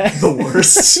Room. Yeah. The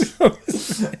worst.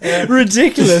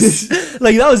 Ridiculous.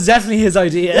 That was definitely his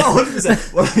idea. No,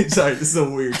 100%. Well, sorry, this is a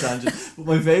weird tangent. But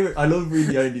my favorite, I love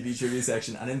reading the IMDb trivia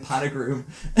section, and in Panic Room,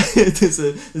 there's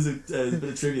a bit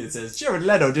of trivia that says Jared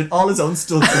Leto did all his own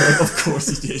stunts. I'm like, of course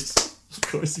he did. Of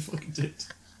course he fucking did.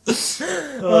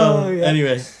 Yeah.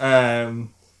 Anyway,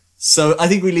 so I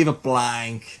think we leave it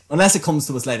blank unless it comes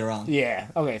to us later on. Yeah.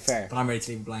 Okay. Fair. But I'm ready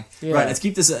to leave it blank. Yeah. Right, let's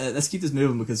keep this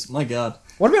moving because my god,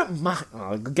 What about Max? Oh,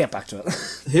 I'll get back to it.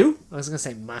 who? I was gonna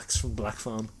say Max from Black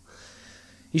Phone.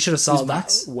 He should have solved that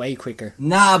Max? way quicker.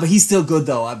 Nah, but he's still good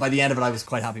though. By the end of it, I was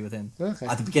quite happy with him. Okay.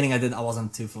 At the beginning, I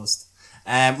wasn't too fussed.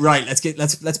 Right,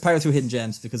 let's power through hidden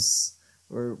gems because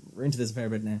we're into this a fair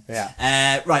bit now.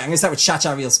 Yeah. Right, I'm gonna start with Cha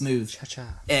Cha Real Smooth. Cha-cha.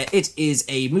 It is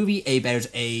a movie about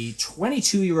a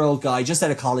 22-year-old guy just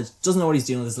out of college, doesn't know what he's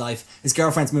doing with his life. His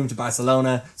girlfriend's moving to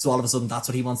Barcelona, so all of a sudden that's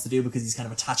what he wants to do because he's kind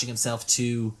of attaching himself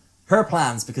to her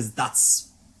plans because that's,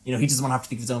 he doesn't want to have to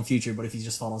think of his own future, but if he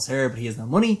just follows her, but he has no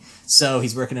money, so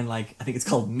he's working in I think it's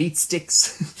called Meat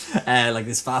Sticks, like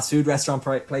this fast food restaurant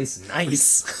place.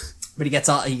 Nice. But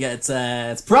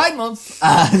it's Pride Month,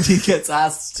 and he gets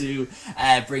asked to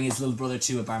bring his little brother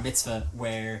to a bar mitzvah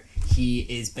where he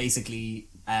is basically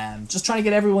just trying to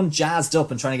get everyone jazzed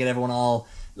up and trying to get everyone all,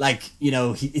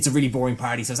 it's a really boring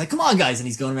party. So it's like, come on, guys. And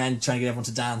he's going around trying to get everyone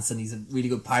to dance, and he's a really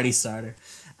good party starter.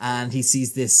 And he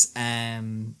sees this,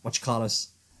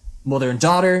 mother and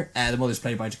daughter. The mother's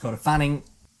played by Dakota Fanning.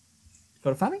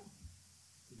 Dakota Fanning?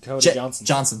 Dakota Johnson.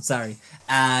 Johnson, sorry.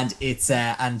 And it's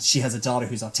and she has a daughter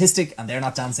who's autistic, and they're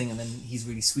not dancing, and then he's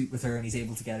really sweet with her, and he's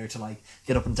able to get her to like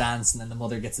get up and dance, and then the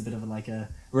mother gets a bit of a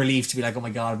relief to be like, oh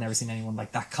my god, I've never seen anyone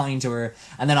like that kind to her.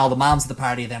 And then all the moms at the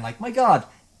party are then like, my god,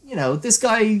 this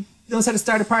guy knows how to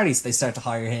start a party, so they start to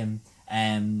hire him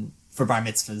for bar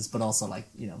mitzvahs, but also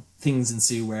things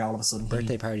ensue where all of a sudden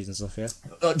Birthday parties and stuff, yeah.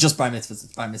 Just bar mitzvahs.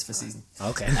 It's bar mitzvah season.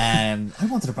 Okay. I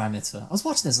wanted a bar mitzvah. I was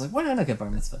watching this, like, why did I not get bar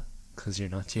mitzvah? Because you're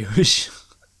not Jewish.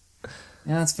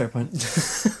 Yeah, that's a fair point.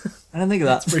 I didn't think of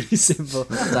that. It's pretty simple.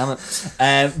 God damn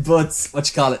it. But what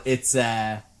you call it? It's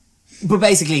but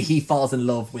basically he falls in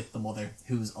love with the mother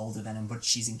who's older than him, but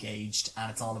she's engaged, and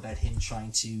it's all about him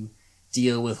trying to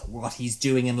deal with what he's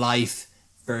doing in life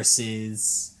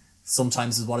versus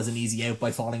sometimes what is an easy out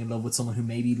by falling in love with someone who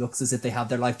maybe looks as if they have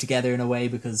their life together in a way,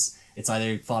 because it's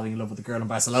either falling in love with a girl in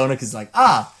Barcelona because like,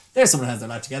 there's someone who has their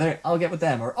life together, I'll get with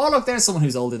them, or look, there's someone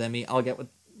who's older than me, I'll get with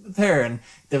her. And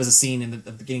there was a scene in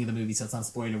the beginning of the movie, so it's not a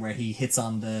spoiler, where he hits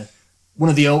on one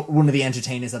of the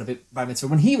entertainers at a bar mitzvah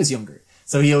when he was younger.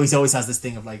 So he always has this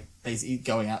thing of like basically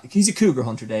going out. He's a cougar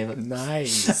hunter, David.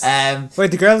 Nice.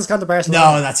 Wait, the girl has gone to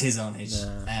Barcelona? No, that's his own age.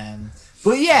 No.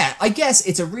 But yeah, I guess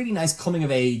it's a really nice coming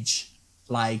of age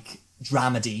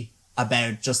dramedy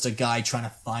about just a guy trying to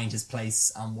find his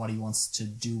place and what he wants to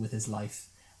do with his life,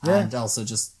 and also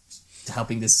just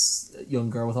helping this young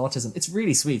girl with autism. It's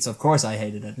really sweet, so of course I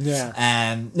hated it.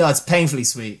 Yeah. No, it's painfully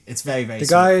sweet. It's very, very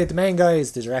sweet. The main guy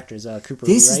is the director, Cooper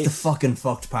This Wright. is the fucking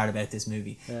fucked part about this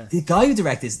movie. Yeah. The guy who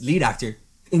directed this, lead actor,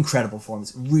 incredible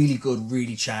performance, really good,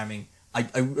 really charming. I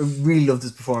really loved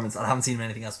his performance. I haven't seen him in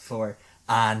anything else before.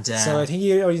 And so I think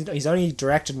he's only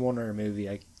directed one other movie.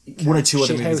 One or two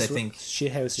other movies, I think.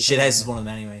 Shithouse. Shithouse is one of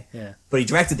them anyway. Yeah. But he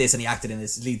directed this and he acted in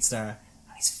this, lead star, and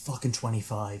he's fucking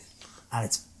 25. And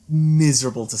it's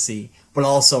miserable to see. But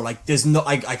also, there's no...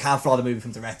 I can't follow the movie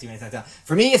from directing or anything like that.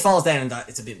 For me, it falls down in that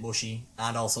it's a bit mushy,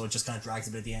 and also it just kind of drags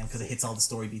a bit at the end because it hits all the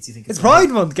story beats you think it's Pride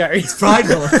Month, Gary. It's Pride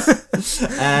Month.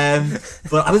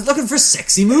 But I was looking for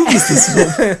sexy movies this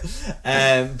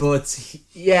month. But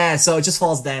yeah, so it just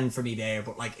falls down for me there.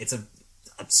 But it's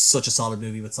such a solid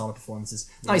movie with solid performances.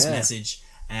 Nice message.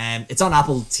 It's on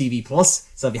Apple TV Plus,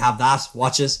 so if you have that,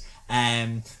 watch it.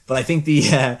 But I think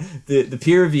the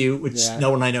peer review, which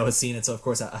no one I know has seen it, so of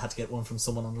course I had to get one from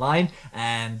someone online,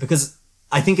 because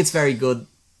I think it's very good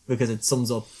because it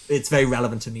sums up. It's very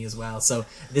relevant to me as well. So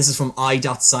this is from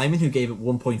I.Simon, who gave it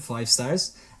 1.5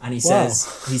 stars, and he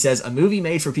says a movie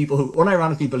made for people who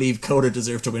unironically believe Coda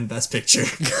deserved to win Best Picture.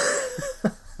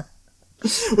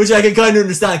 Which I can kind of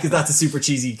understand because that's a super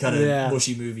cheesy kind of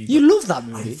mushy movie. You love that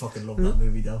movie. I fucking love that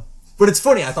movie though. But it's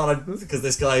funny. I thought because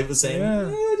this guy was saying, I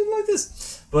didn't like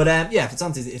this. But if it's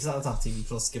on TV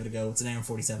Plus, give it a go. It's an hour and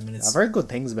 47 minutes. I've heard good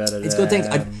things about it. It's good things.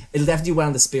 It'll definitely do well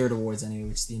in the Spirit Awards anyway,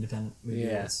 which is the independent movie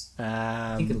awards.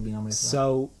 I think it'll be nominated.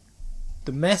 So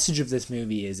the message of this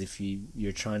movie is, if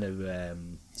you're trying to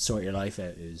sort your life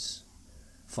out, is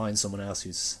find someone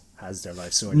else has their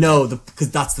life sorted. No, because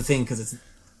that's the thing.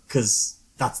 Because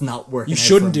that's not working. You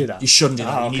shouldn't do that. You shouldn't do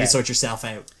that. You need to sort yourself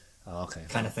out. Oh, okay.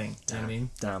 Kind of thing. Do you know what I mean?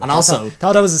 Damn. And also,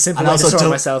 thought that was a simple way to sort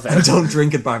myself out. And don't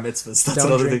drink at bar mitzvahs. That's don't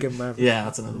another drink thing. at bar. Yeah,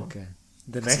 that's another one. Okay.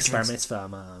 The next bar mitzvah,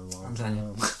 man. I'm telling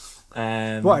you.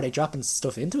 What, are they dropping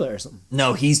stuff into it or something?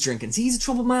 No, he's drinking. See, he's a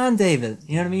troubled man, David.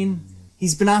 You know what I mean?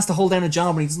 He's been asked to hold down a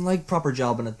job and he doesn't like proper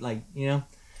job and it,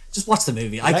 just watch the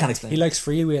movie. I can't explain. He likes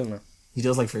freewheeling it. He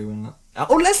does like freewheeling it.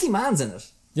 Leslie Mann's in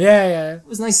it. Yeah. It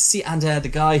was nice to see, and the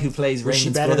guy who plays was Raymond's she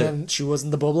better brother. than she was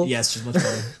in The Bubble? Yes, she's much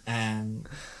better.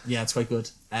 Yeah, it's quite good.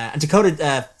 And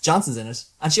Dakota Johnson's in it,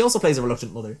 and she also plays a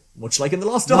reluctant mother, much like in The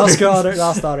Lost Daughter.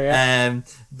 Lost Daughter, yeah.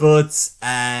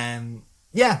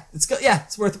 Yeah, it's good. Yeah,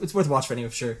 it's worth a watch for anyone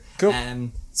for sure. Cool.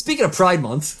 Speaking of Pride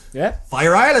Month,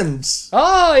 Fire Island.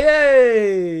 Oh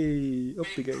yay! Up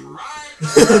the game.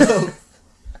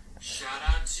 Shout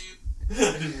out to. I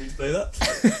didn't mean to play that.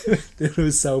 It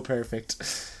was so perfect.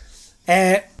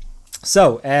 Fire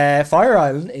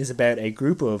Island is about a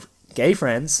group of gay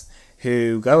friends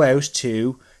who go out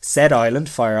to said island,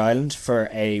 Fire Island, for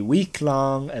a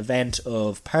week-long event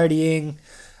of partying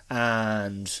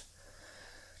and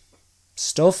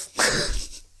stuff.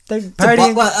 They're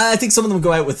partying. I think some of them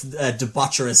go out with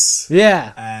debaucherous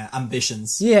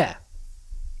ambitions. Yeah.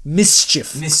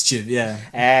 Mischief, yeah.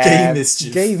 Gay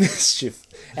mischief. Gay mischief.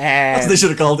 That's what they should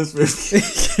have called this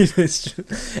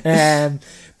movie.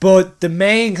 But the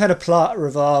main kind of plot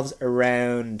revolves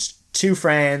around two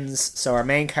friends. So our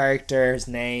main character's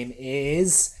name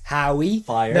is Howie.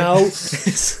 Fire. No.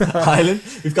 Island.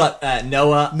 We've got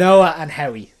Noah. Noah and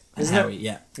Howie. isn't Harry, it?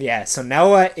 yeah. Yeah, so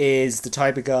Noah is the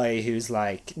type of guy who's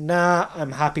like, nah,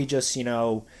 I'm happy just,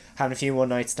 having a few one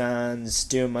night stands,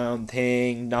 doing my own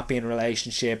thing, not being in a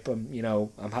relationship.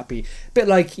 I'm happy. A bit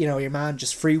like, your man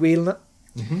just freewheeling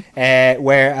it.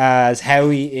 Whereas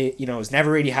Howie, has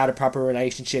never really had a proper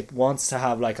relationship, wants to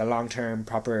have like a long term,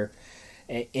 proper,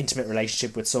 intimate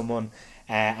relationship with someone,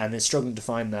 and is struggling to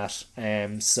find that.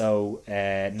 So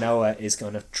Noah is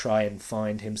going to try and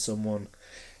find him someone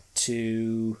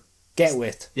to get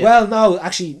with. Yeah. Well, no,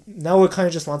 actually, Noah kind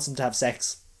of just wants him to have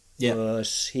sex. Yeah.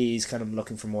 But he's kind of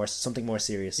looking for something more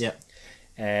serious. Yeah.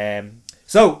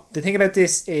 So the thing about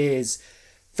this is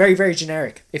very, very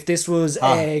generic. If this was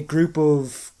a group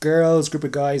of guys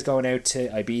going out to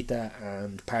Ibiza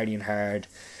and partying hard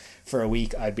for a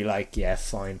week, I'd be like, yeah,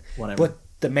 fine. Whatever. But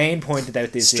the main point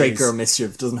about this Straight is... girl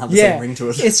mischief doesn't have the same ring to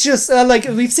it. It's just, like,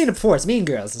 we've seen it before. It's Mean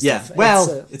Girls and Yeah, stuff.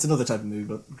 well, it's another type of movie,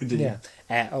 but continue.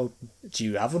 Yeah. Do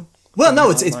you have one? Well,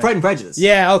 no, it's Pride and Prejudice.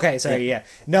 Yeah, okay, sorry, yeah.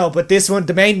 No, but this one,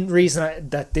 the main reason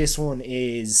that this one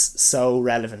is so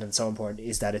relevant and so important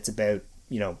is that it's about,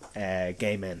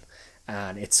 gay men.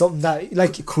 And it's something that,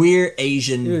 like... Queer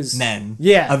Asian men.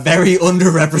 Yeah. A very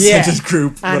underrepresented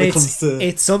group and when it comes to...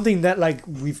 It's something that, like,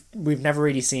 we've never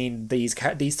really seen these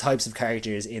types of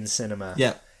characters in cinema.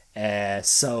 Yeah.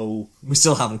 So... We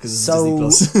still haven't because it's Disney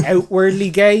Plus. Outwardly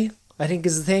gay, I think,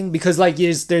 is the thing. Because, like,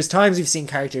 there's times we've seen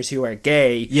characters who are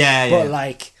gay. But,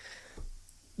 like,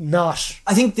 not...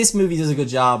 I think this movie does a good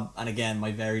job, and again,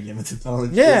 my very limited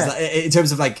knowledge. Yeah. In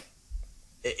terms of, like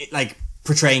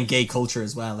portraying gay culture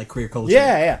as well, like queer culture.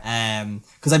 Yeah.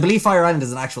 Because I believe Fire Island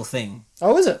is an actual thing.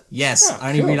 Oh, is it? Yes. Oh, I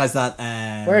only cool. realised that...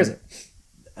 Where is it?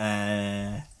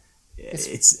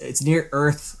 It's near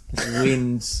Earth,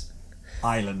 Wind,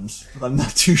 Island, but I'm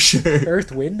not too sure.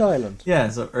 Earth, Wind Island? Yeah,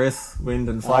 so Earth, Wind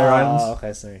and Fire Island. Oh,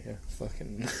 okay, sorry. Yeah,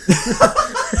 fucking...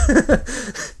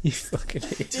 You fucking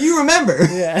idiot. Do you remember?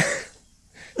 Yeah.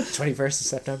 21st of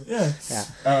September. Yeah.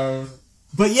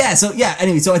 But yeah,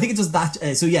 anyway, so I think it does that.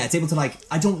 So yeah, it's able to, like,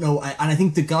 I don't know, and I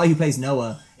think the guy who plays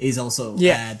Noah is also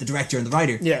the director and the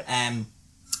writer. Yeah.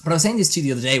 But I was saying this to you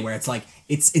the other day, where it's like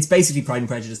it's basically Pride and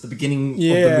Prejudice. The beginning of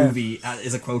the movie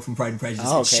is a quote from Pride and Prejudice.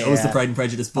 Oh, it shows the Pride and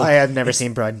Prejudice book. I have never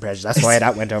seen Pride and Prejudice. That's why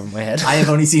that went over my head. I have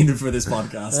only seen it for this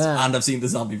podcast, and I've seen the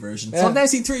zombie version. So I've now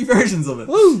seen 3 versions of it.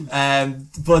 Woo!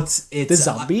 But it's the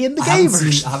zombie and the gay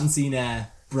version. I haven't seen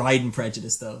Bride and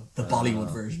Prejudice though, the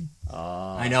Bollywood version.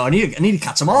 I know. I need to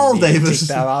catch them all, David. Take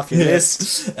that off your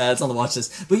list. It's on the watch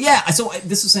list. But yeah, so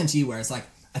this was sent to you where it's like,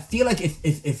 I feel like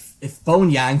if Bowen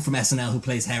Yang from SNL, who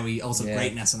plays Howie, also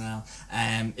great in SNL,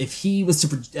 if he was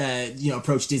to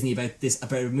approach Disney about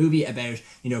a movie about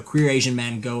queer Asian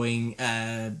men going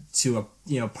to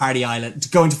a party island,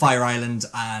 going to Fire Island,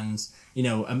 and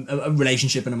a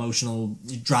relationship and emotional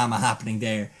drama happening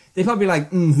there, they'd probably be like,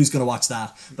 who's going to watch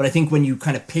that? But I think when you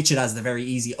kind of pitch it as the very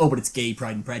easy, but it's gay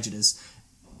Pride and Prejudice,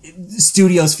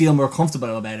 studios feel more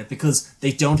comfortable about it because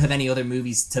they don't have any other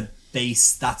movies to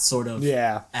base that sort of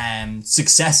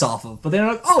success off of. But they're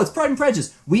like, it's Pride and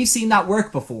Prejudice. We've seen that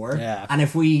work before. Yeah. And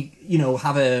if we,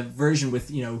 have a version with,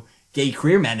 gay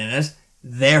queer men in it,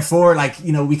 therefore,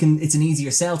 we can, it's an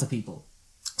easier sell to people.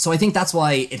 So I think that's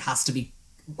why it has to be,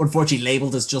 unfortunately,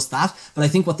 labelled as just that. But I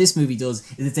think what this movie does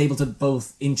is it's able to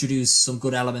both introduce some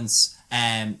good elements,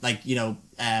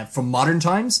 from modern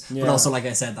times, but also, like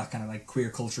I said, that kind of like queer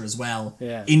culture as well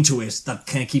into it, that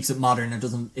kind of keeps it modern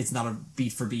and it's not a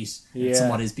beat for beat. It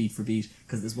somewhat is beat for beat,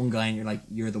 because there's one guy and you're like,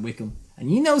 you're the Wickham. And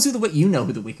you know who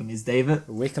the Wickham is, David.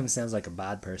 Wickham sounds like a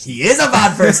bad person. He is a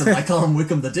bad person. I call him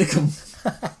Wickham the Dickham.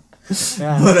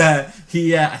 But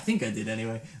I think I did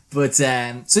anyway. But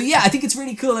so yeah, I think it's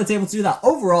really cool that it's able to do that.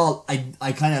 Overall,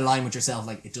 I kind of align with yourself,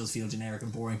 like it does feel generic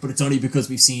and boring, but it's only because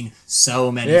we've seen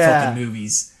so many fucking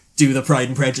movies do the Pride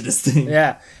and Prejudice thing.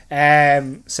 Yeah.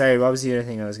 Sorry, what was the other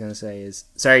thing I was going to say is,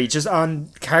 sorry, just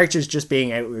on characters just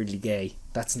being outwardly gay.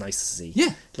 That's nice to see.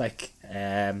 Yeah. Like,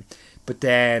 but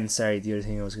then, sorry, the other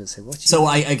thing I was going to say, So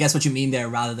I guess what you mean there,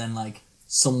 rather than like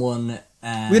someone...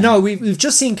 we've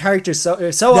just seen characters so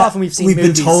often we've movies,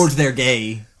 been told they're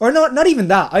gay. Or not even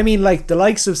that. I mean, like, the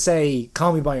likes of, say,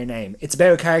 Call Me By Your Name. It's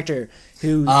about a character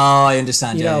who... Oh, I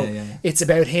understand. It's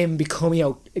about him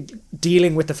becoming,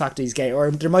 dealing with the fact that he's gay. Or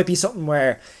there might be something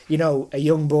where, a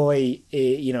young boy,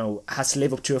 has to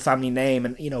live up to a family name,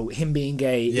 and, him being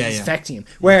gay is affecting him.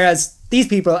 Whereas these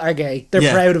people are gay.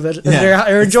 They're proud of it. And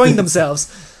they're enjoying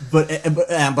themselves. But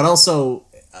also...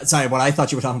 Sorry, what I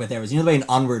thought you were talking about there was, the way in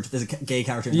Onward, there's a gay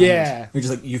character in Onward. You're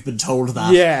just like, you've been told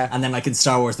that. Yeah. And then, like, in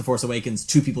Star Wars The Force Awakens,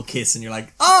 2 people kiss, and you're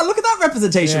like, oh, look at that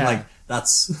representation. Yeah. Like,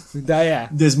 Yeah.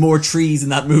 there's more trees in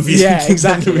that movie. Yeah, than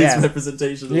exactly, Louis' yeah.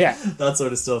 representation of Yeah. that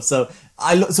sort of stuff. So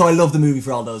I love the movie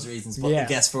for all those reasons. But Yeah. I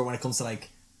guess for when it comes to like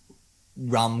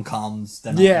rom-coms,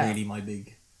 they're not Yeah. really my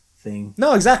big thing.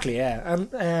 No, exactly, yeah.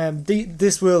 And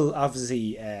this will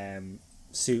obviously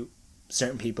suit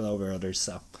certain people over others,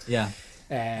 so. Yeah.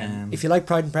 If you like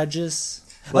Pride and Prejudice...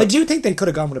 Well- I do think they could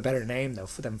have gone with a better name, though,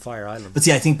 than Fire Island. But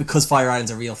see, I think because Fire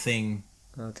Island's a real thing,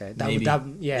 Okay. Maybe.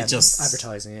 Yeah, It just-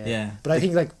 advertising, yeah. yeah. But I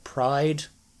think, like, Pride...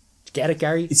 Get it,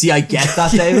 Gary? see, I get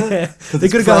that, David. 'Cause They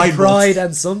it's could have gone Month. Pride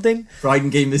and something. Pride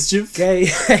and Gay Mischief. Gay,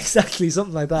 exactly,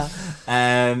 something like that.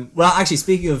 Well, actually,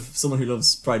 speaking of someone who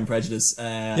loves Pride and Prejudice,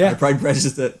 our Pride and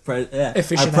Prejudice, our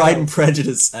Aficionado. Pride and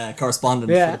Prejudice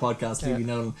correspondent Yeah. for the podcast, Lily Yeah.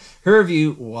 Nolan, her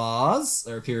review was,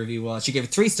 or peer review was, she gave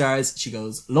it 3 stars. She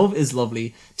goes, "Love is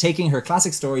lovely. Taking her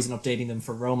classic stories and updating them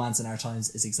for romance in our times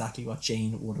is exactly what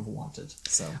Jane would have wanted."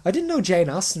 So I didn't know Jane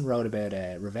Austen wrote about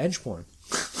revenge porn.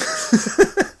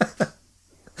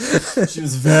 she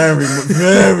was very,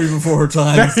 very before her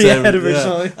time. Very ahead of her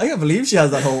time. I can't believe she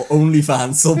has that whole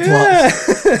OnlyFans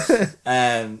subplot.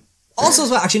 Also,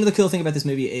 as well, actually, another cool thing about this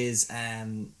movie is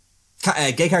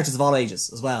gay characters of all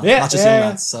ages as well, Yeah, not just yeah, young yeah.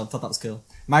 lads. So I thought that was cool.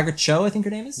 Margaret Cho, I think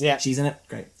her name is. Yeah. She's in it.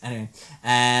 Great. Anyway,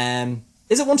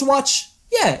 is it one to watch?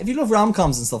 Yeah, if you love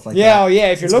rom-coms and stuff like Yeah, that. oh yeah,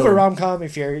 if you It's love a cool. rom-com,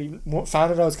 if you're a fan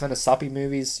of those kind of soppy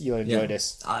movies, you'll enjoy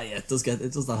this. Ah, yeah, it does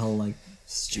that whole like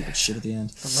stupid shit at the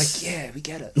end. I'm like, yeah, we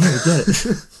get it. I get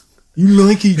it. You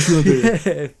like each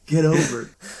other. Get over it.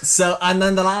 So, and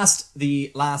then the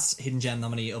last hidden gem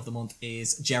nominee of the month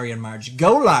is Jerry and Marge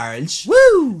Go Large.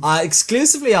 Woo!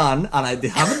 Exclusively on, and I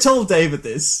haven't told David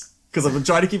this because I've been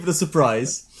trying to keep it a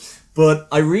surprise, but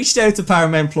I reached out to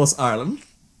Paramount Plus Ireland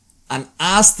and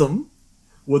asked them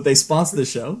would they sponsor the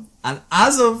show, and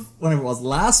as of whenever it was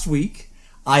last week,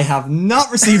 I have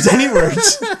not received any word,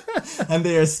 and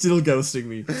they are still ghosting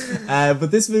me. But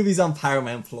this movie's on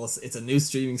Paramount Plus. It's a new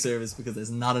streaming service because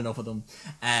there's not enough of them.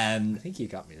 I think you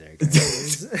got me there,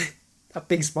 guys. That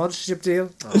big sponsorship deal?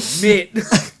 Oh, mate.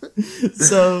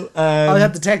 So I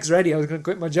had the text ready. I was going to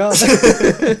quit my job.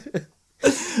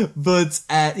 But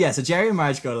so Jerry and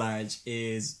Marge Go Large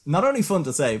is not only fun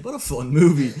to say, but a fun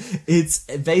movie. It's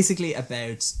basically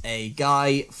about a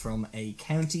guy from a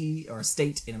county or a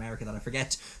state in America that I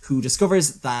forget, who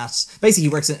discovers that basically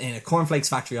he works in a cornflakes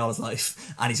factory all his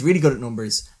life, and he's really good at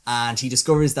numbers, and he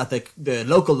discovers that the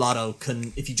local lotto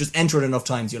can, if you just enter it enough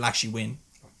times, you'll actually win.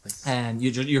 And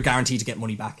you're guaranteed to get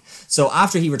money back. So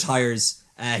after he retires,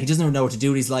 he doesn't even know what to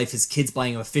do with his life. His kid's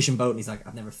buying him a fishing boat, and he's like,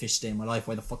 "I've never fished a day in my life.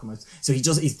 Why the fuck am I?" So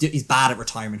he's bad at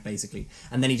retirement basically.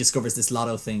 And then he discovers this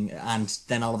lotto thing, and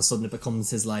then all of a sudden it becomes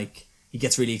his like. He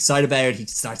gets really excited about it. He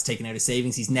starts taking out his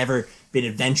savings. He's never been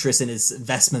adventurous in his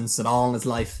investments at all in his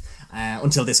life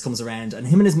until this comes around. And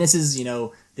him and his missus,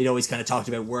 they'd always kind of talked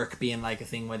about work being like a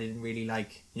thing where they didn't really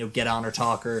like, get on or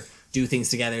talk or do things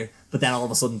together. But then all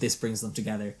of a sudden this brings them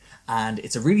together. And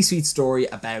it's a really sweet story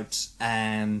about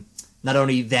not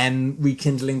only them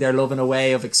rekindling their love in a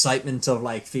way of excitement of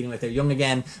like feeling like they're young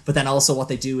again, but then also what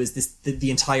they do is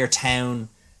the entire town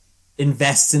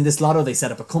invests in this lotto. They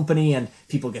set up a company and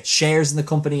people get shares in the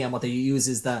company, and what they use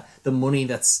is the money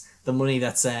that's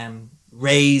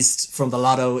raised from the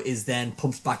lotto is then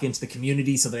pumped back into the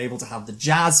community, so they're able to have the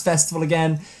jazz festival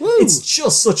again. Woo! It's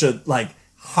just such a like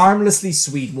harmlessly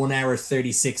sweet 1 hour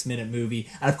 36-minute movie.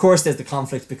 And of course there's the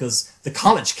conflict because the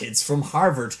college kids from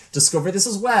Harvard discover this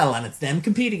as well, and it's them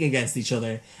competing against each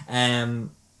other,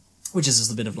 which is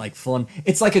just a bit of like fun.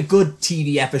 It's like a good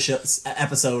TV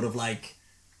episode of like,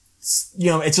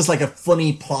 it's just like a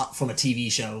funny plot from a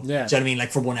TV show. Yeah. Do you know what I mean?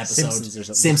 Like for one episode. Simpsons or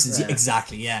something. Simpsons, Right.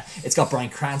 Exactly, yeah. It's got Bryan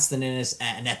Cranston in it,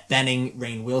 Annette Bening,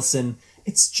 Rainn Wilson.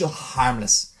 It's just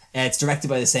harmless. It's directed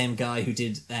by the same guy who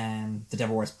did The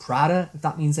Devil Wears Prada, if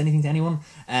that means anything to anyone.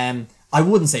 I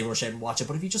wouldn't say rush out and watch it,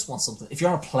 but if you just want something, if you're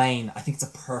on a plane, I think it's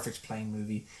a perfect plane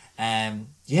movie.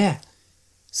 Yeah.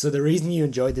 So the reason you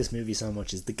enjoyed this movie so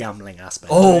much is the gambling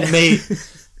aspect. Oh, mate.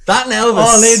 That and Elvis.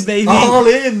 All in, baby. All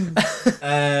in.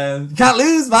 You can't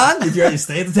lose, man. If you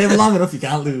stay at the table long enough, you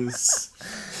can't lose.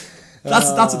 That's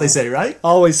what they say, right?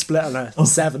 Always split on a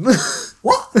 7.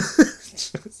 What?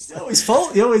 You always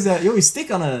fault. You always stick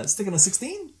on a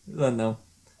 16. I don't know.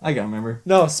 I can't remember.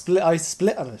 No, I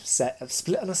split on a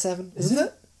 7, isn't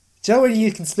it? Do you know when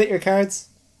you can split your cards?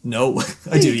 No,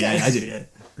 I do. Yeah, I do. Yeah.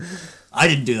 I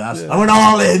didn't do that. I went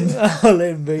all in. All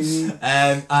in, baby.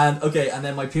 And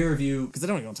then my peer review, because I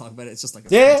don't even want to talk about it. It's just like a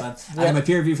Yeah, fun time. And then my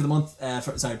peer review for the month.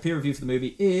 Peer review for the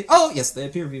movie is. Oh yes, the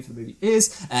peer review for the movie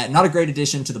is not a great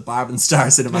addition to the Barb and Star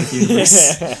cinematic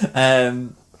universe.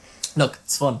 Look,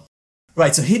 it's fun.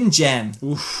 Right, so hidden gem.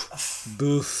 Oof.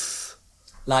 Boof.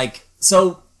 Like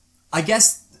So, I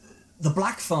guess the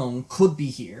black phone could be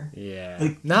here. Yeah.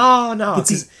 Like, no, but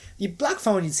see- because the black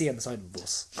phone you'd see on the side of a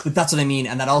bus. But that's what I mean,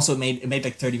 and that also made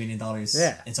like $30 million.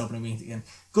 Yeah. Its opening week again.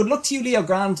 Good luck to you, Leo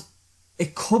Grand.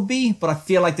 It could be, but I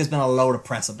feel like there's been a load of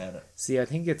press about it. See, I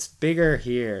think it's bigger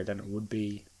here than it would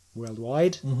be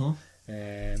worldwide. Mm-hmm.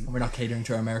 Um, We're not catering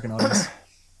to our American audience.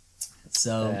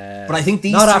 So, Uh, but I think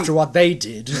these not three- after what they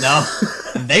did. No,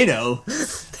 they know.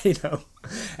 They know.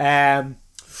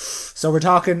 So we're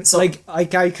talking like I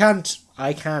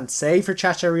can't say for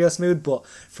Chacha Real Smooth, but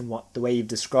from what the way you've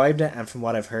described it and from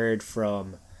what I've heard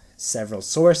from several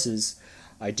sources,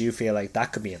 I do feel like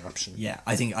that could be an option. Yeah,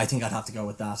 I think I'd have to go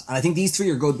with that. And I think these three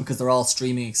are good because they're all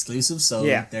streaming exclusive, so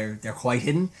Yeah. they're quite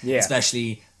hidden. Yeah.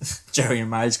 Especially Jerry and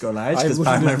Marge Go Large I because would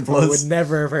Paramount Plus.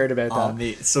 never have heard about Oh, that.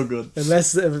 mate, it's so good.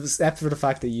 Unless except for the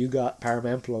fact that you got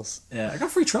Paramount Plus. Yeah, I got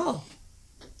free trial.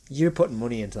 You're putting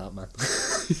money into that, man.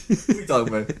 What are you talking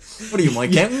about? What are you, my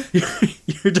accountant?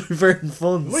 You're diverting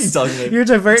funds. What are you talking about? You're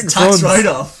diverting It's a tax funds.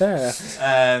 write-off.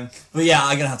 Yeah. But yeah,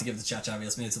 I'm gonna have to give it to Cha-Cha Real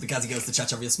Smooth. So the Gazzy goes to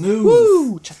Cha-Cha Real Smooth.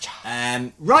 Woo!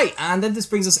 Cha-cha. Right, and then this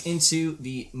brings us into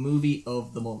the movie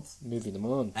of the month. Movie of the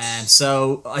month.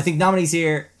 So I think nominees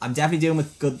here, I'm definitely doing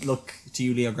with good luck to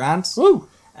you, Leo Grant. Woo!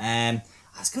 I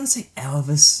was gonna say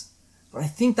Elvis, but I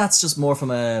think that's just more from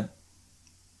a.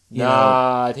 You know,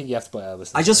 Nah, I think you have to put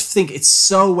Elvis. I just think it's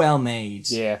so well made.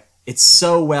 Yeah. It's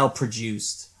so well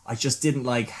produced. I just didn't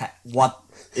like what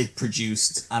it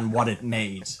produced and what it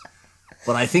made.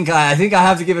 But I think I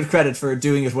have to give it credit for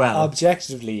doing it well.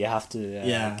 Objectively, you have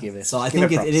to give it. So I give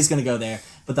think it it is going to go there.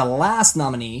 But the last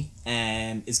nominee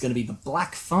is going to be The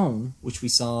Black Phone, which we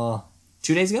saw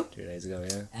 2 days ago. 2 days ago,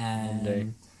 yeah.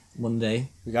 Monday.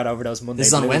 We got over those Monday. This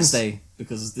is on blues. Wednesday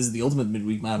because this is the ultimate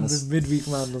midweek madness. The midweek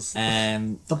madness.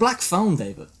 The Black Phone,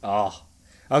 David. Oh.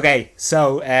 Okay,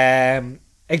 so,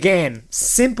 again,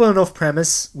 simple enough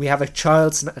premise. We have a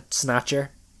child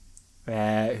snatcher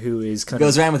who is kind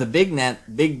Goes around with a big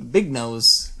big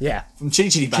nose. Yeah. From Chitty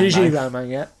Chitty Bang Chitty Chitty Bang. Bang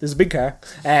Bang, yeah. There's a big car.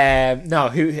 No,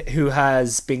 who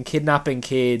has been kidnapping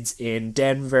kids in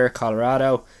Denver,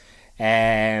 Colorado.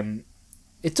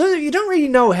 You don't really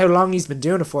know how long he's been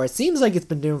doing it for. It seems like it's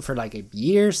been doing for like a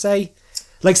year, say.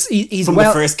 Like he's From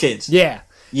the first kid. Yeah.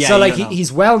 Yeah, So you like don't know.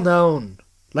 he's well known.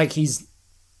 Like he's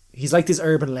like this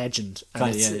urban legend, and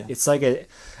Kinda, it's, yeah. it's like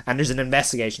and there's an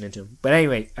investigation into him. But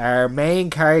anyway, our main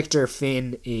character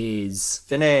Finn is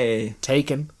Finney.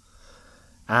 taken,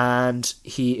 and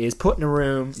he is put in a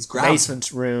room, He's grabbed.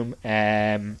 basement room.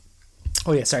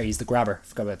 Oh yeah, sorry, he's the grabber.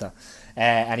 Forgot about that.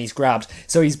 And he's grabbed.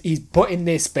 So he's put in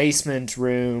this basement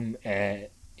room after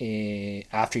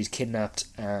he's kidnapped,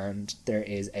 and there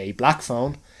is a black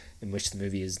phone, in which the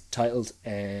movie is titled,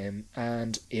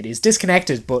 and it is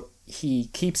disconnected, but he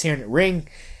keeps hearing it ring,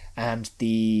 and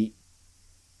the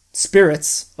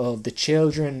spirits of the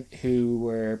children who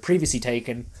were previously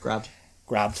taken Grabbed.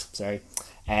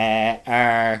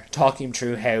 are talking him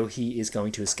through how he is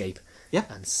going to escape. Yeah.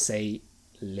 And say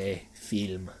le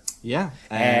film. Yeah.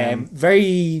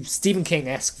 Very Stephen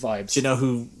King-esque vibes. Do you know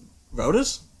who wrote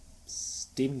it?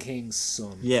 Stephen King's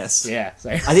son. Yes. Yeah,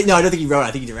 sorry. I don't think he wrote it.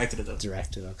 I think he directed it though.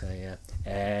 Directed, okay,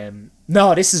 yeah.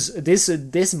 No, this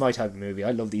is my type of movie.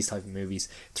 I love these type of movies.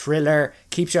 Thriller,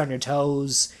 keeps you on your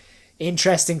toes,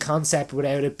 interesting concept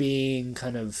without it being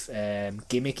kind of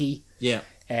gimmicky. Yeah.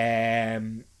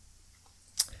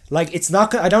 Like it's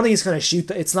not. I don't think it's going to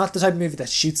shoot. It's not the type of movie that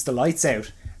shoots the lights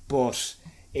out, but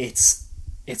it's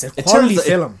a quality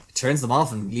film. It turns them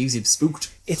off and leaves you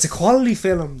spooked. It's a quality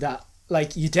film that,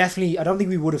 like, you definitely. I don't think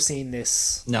we would have seen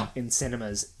this in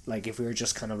cinemas. Like if we were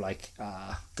just kind of like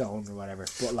going or whatever.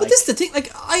 But like, But this is the thing.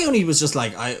 Like I only was just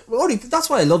like that's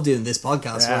why I love doing this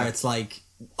podcast Yeah. where it's like.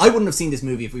 I wouldn't have seen this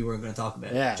movie if we weren't going to talk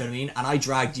about it. Yeah. Do you know what I mean? And I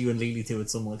dragged you and Lily to it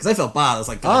somewhere because I felt bad. I was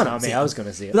like, oh no, mate, I was going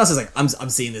to see it. But that's just like I'm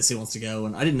seeing this. Who wants to go?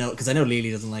 And I didn't know because I know Lily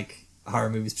doesn't like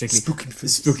horror movies particularly.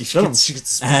 Spooky films. She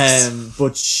gets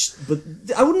spooks. But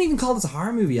I wouldn't even call this a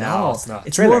horror movie at No, all. it's not.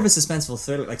 It's Thriller. more of a suspenseful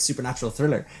thriller, like supernatural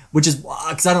thriller, which is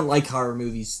because I don't like horror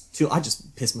movies too. I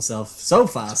just piss myself so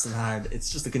fast and hard. It's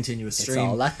just a continuous It's stream.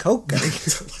 all that Coke.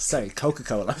 Sorry,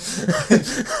 Coca-Cola.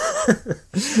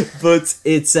 But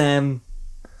it's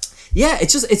yeah,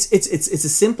 it's just it's a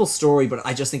simple story, but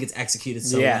I just think it's executed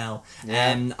so well.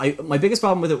 Yeah. My biggest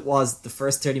problem with it was the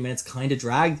first 30 minutes kind of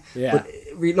dragged. Yeah. But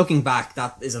looking back,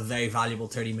 that is a very valuable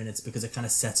 30 minutes because it kind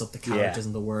of sets up the characters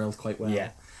and the world quite well.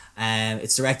 Yeah.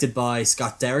 It's directed by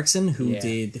Scott Derrickson, who Yeah.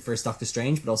 did the first Doctor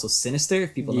Strange, but also Sinister.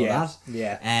 If people know that.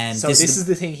 Yeah. So this is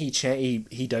the thing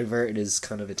he diverted his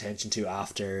kind of attention to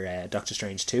after Doctor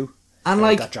Strange 2. And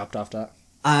like got dropped off that.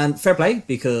 And fair play,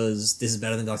 because this is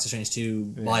better than Doctor Strange 2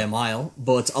 by a mile.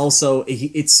 But also,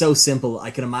 it's so simple.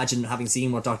 I can imagine, having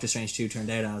seen what Doctor Strange 2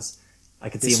 turned out as, I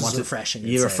could see him want refreshing.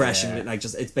 Yeah, refreshing. Like,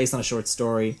 just it's based on a short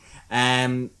story.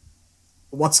 I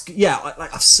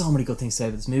have so many good things to say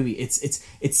about this movie. It's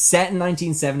set in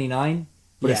 1979,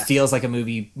 but it feels like a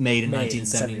movie made in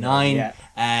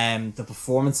 1979. The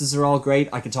performances are all great.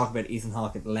 I could talk about Ethan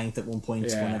Hawke at length at one point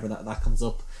whenever that comes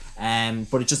up.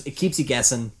 But it keeps you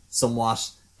guessing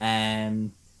somewhat.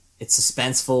 It's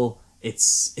suspenseful.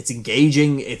 It's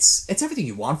engaging. It's everything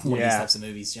you want from one of these types of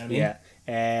movies. Do you know what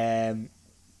I mean?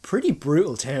 Pretty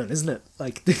brutal town, isn't it?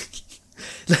 Like,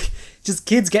 just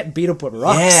kids getting beat up with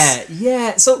rocks.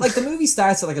 Yeah. So like the movie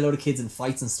starts with like a load of kids in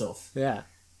fights and stuff. Yeah.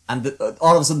 And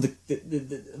all of a sudden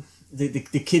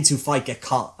the kids who fight get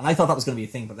caught. And I thought that was going to be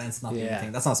a thing, but then it's not being a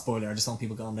thing. That's not a spoiler. I just want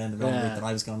people going down the wrong route that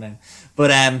I was going down. But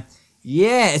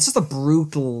it's just a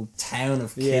brutal town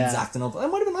of kids acting up. It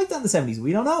might have been like that in the 70s.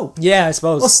 We don't know. Yeah, I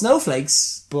suppose. Well,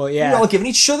 snowflakes. But we're all giving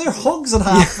each other hugs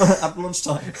at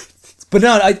lunchtime. But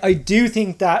no, I do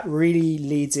think that really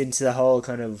leads into the whole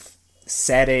kind of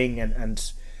setting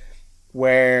and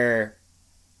where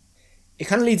it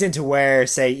kind of leads into where,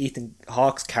 say, Ethan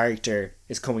Hawke's character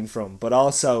is coming from, but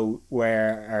also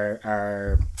where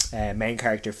our main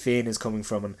character Finn is coming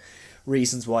from, and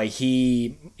reasons why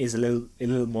he is a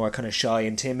little more kind of shy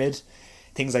and timid,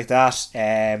 things like that.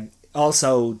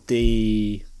 Also,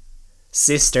 the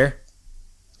sister,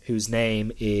 whose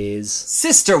name is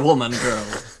Sister Woman Girl.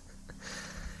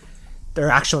 Their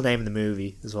actual name in the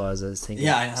movie, as well as I was thinking.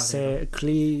 Yeah, I have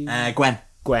Gwen.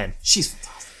 Gwen. She's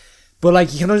fantastic. But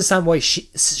like, you can understand why she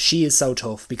is so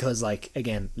tough, because like,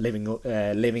 again, living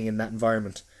in that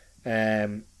environment.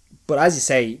 But as you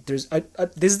say, this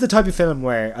is the type of film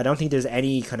where I don't think there's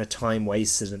any kind of time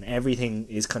wasted, and everything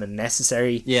is kind of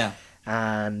necessary. Yeah.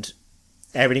 And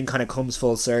everything kind of comes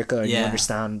full circle, and you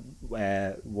understand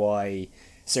why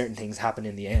certain things happen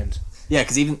in the end. Yeah,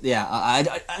 because even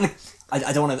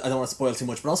I don't want to spoil too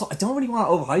much, but also I don't really want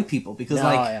to overhype people, because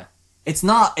it's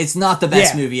not the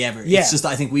best movie ever. Yeah. It's just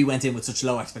I think we went in with such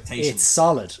low expectations. It's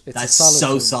solid. That's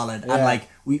so solid, and I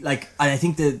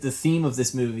think the theme of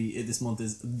this movie this month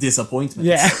is disappointment.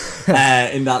 Yeah.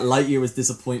 In that Lightyear was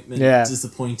disappointment. Yeah.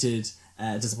 Disappointing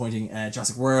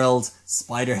Jurassic World,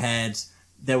 Spiderhead.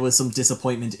 There was some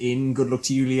disappointment in Good Luck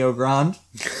to You, Leo Grand.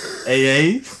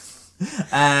 AA.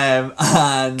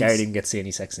 And Gary didn't get to see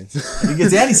any sex scenes. I didn't get to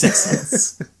see any sex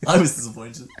scenes. I was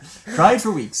disappointed. Cried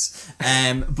for weeks.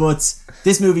 But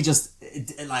this movie just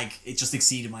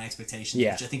exceeded my expectations,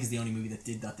 which I think is the only movie that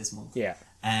did that this month. Yeah.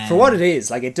 For what it is,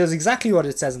 like, it does exactly what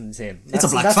it says in the tin. It's a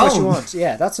black that's phone. What you want.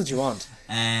 Yeah, that's what you want.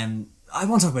 I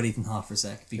want to talk about Ethan Hawke for a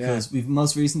sec, because we've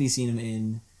most recently seen him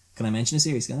in. Can I mention a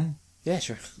series? Can I? Yeah,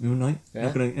 sure. Moon Knight. Yeah.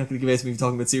 Not gonna give away to me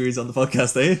talking about series on the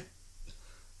podcast, are you?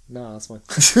 No, that's fine.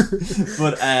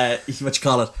 But what you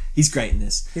call it? He's great in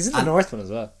this. He's in the Northman as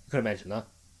well. Could have mentioned that.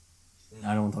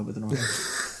 I don't want to talk about the Northman.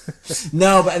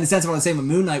 No, but in the sense of what I'm saying with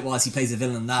Moon Knight was he plays a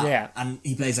villain in that, and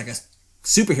he plays like a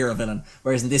superhero villain,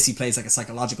 whereas in this he plays like a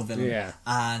psychological villain. Yeah.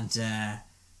 And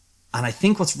I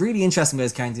think what's really interesting about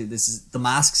his character, this is the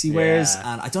masks he wears,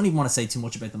 and I don't even want to say too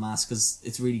much about the mask because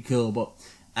it's really cool. But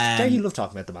you love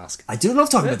talking about the mask. I do love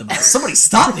talking about the mask. Somebody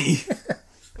stop me!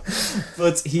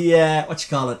 But he, what you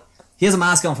call it? He has a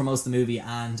mask on for most of the movie,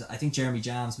 and I think Jeremy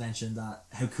Jams mentioned that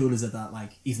how cool is it that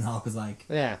like Ethan Hawke was like,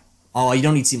 oh, you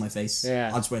don't need to see my face. Yeah.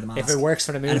 I'll just wear the mask. If it works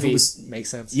for the movie, it makes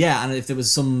sense. Yeah, and if there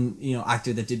was some,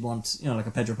 actor that did want, like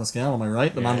a Pedro Pascal, am I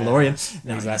right? The Mandalorian.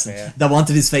 No, exactly, that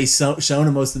wanted his face shown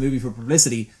in most of the movie for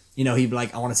publicity, he'd be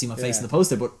like, I want to see my face in the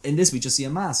poster. But in this, we just see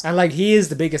a mask. And like, he is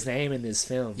the biggest name in this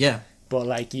film. Yeah. But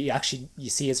like, you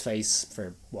see his face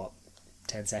for,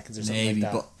 10 seconds or something Maybe,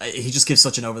 like that. but he just gives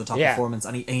such an over-the-top performance,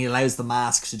 and he allows the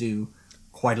mask to do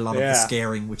quite a lot of the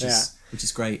scaring, which is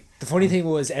great. The funny thing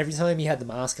was, every time he had the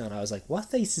mask on, I was like,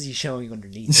 what face is he showing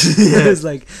underneath? It was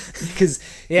like, because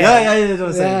But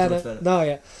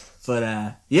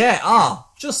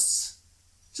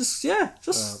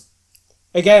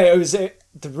again, it was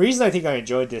the reason I think I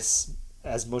enjoyed this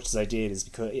as much as I did is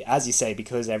because, as you say,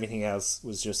 because everything else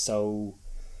was just so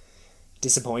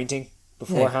disappointing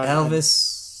beforehand.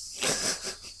 Elvis,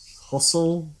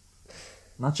 Hustle,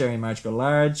 not Jerry March Go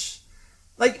Large.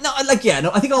 I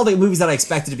think all the movies that I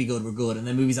expected to be good were good, and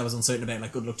then movies I was uncertain about,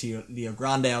 like Good Luck to You, Leo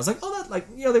Grande, I was like,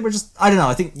 they were just, I don't know,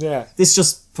 I think this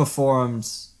just performed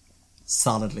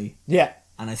solidly. Yeah.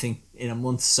 And I think in a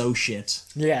month so shit.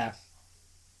 Yeah.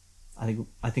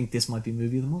 I think this might be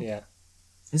movie of the month. Yeah.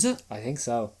 Is it? I think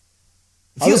so.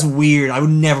 It feels weird. I would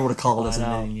never would have called this in a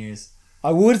million years.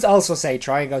 I would also say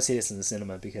try and go see this in the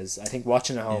cinema, because I think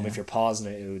watching at home, Yeah. if you're pausing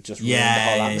it, it would just ruin Yeah, the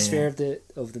whole yeah, atmosphere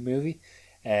of the movie.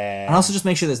 And also just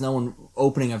make sure there's no one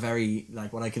opening a very,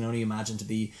 like, what I can only imagine to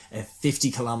be a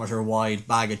 50-kilometer wide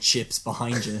bag of chips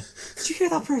behind you. Did you hear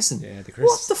that person? Yeah, the What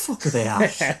crisps. the fuck are they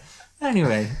at?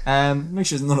 Anyway, make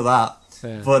sure there's none of that.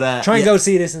 Yeah. But Try and yeah, go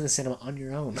see this in the cinema on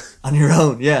your own. on your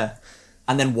own, yeah.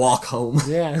 And then walk home.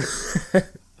 Yeah.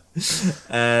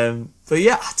 But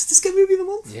yeah, did this get movie of the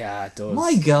month? Yeah, it does.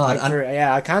 My God. Like,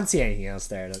 yeah, I can't see anything else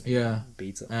there that Yeah.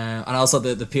 beats it. And also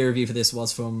the peer review for this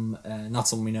was from not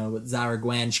someone we know, but Zara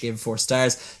Gwen. She gave it 4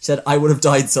 stars. She said, "I would have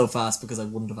died so fast because I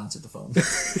wouldn't have answered the phone."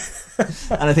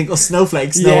 And I think us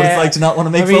snowflakes know what it's like to not want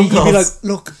to make phone you'd calls. be like,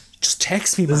 look, just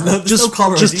text me, man. there's no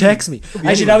caller just ID. text me. Could be Actually,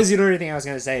 anyone. that was the other thing I was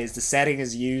going to say, is the setting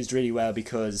is used really well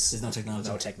because There's no technology.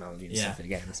 no technology and Yeah. stuff.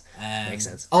 Again, makes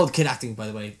sense. Oh, the kid acting, by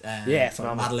the way. Yeah,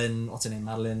 phenomenal. Madeline, what's her name?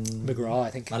 Madeline McGraw, I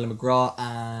think. Madeline McGraw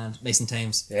and Mason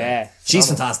Thames. Yeah, She's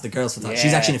phenomenal. fantastic. The girl's fantastic.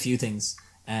 She's Yeah. actually in a few things.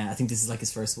 I think this is like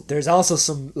his first one. There's also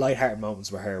some light-hearted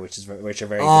moments with her, which are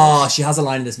very Oh, she has a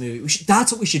line in this movie.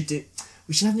 That's what we should do.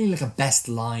 We should have nearly like a best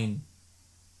line.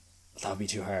 good. That would be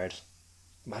too hard.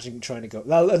 Imagine trying to go...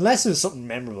 Well, unless it was something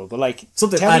memorable, but like...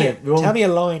 Something- Tell me, anyway, we won't- tell me a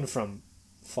line from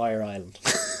Fire Island.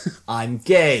 I'm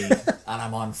gay and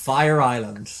I'm on Fire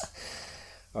Island.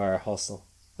 Or Hustle.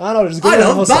 Oh no, there's a good I one in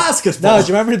love Hustle. basketball. No, do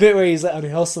you remember the bit where he's like, on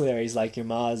Hustle there, he's like, your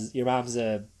mom's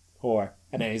a whore.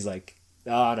 And then he's like,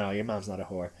 oh no, your mom's not a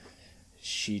whore.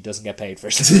 She doesn't get paid for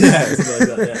it. Yeah, something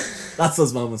like that, yeah. That's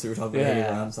those moments we were talking about Yeah.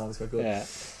 earlier. Ram sounds quite good. Yeah.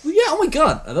 Well, yeah, oh my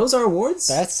god. Are those our awards?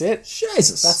 That's it.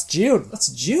 Jesus. That's June. That's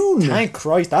June. Thank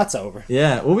Christ that's over.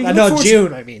 Yeah. Well, we I can know look forward to-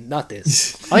 June, I mean, not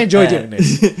this. I enjoy doing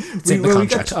this. It's in the we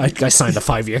contract. I signed a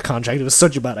 5-year contract. It was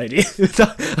such a bad idea. I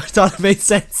thought it made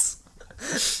sense.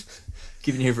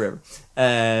 Keeping you here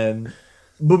forever.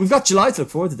 But we've got July to look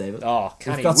forward to, David. Oh,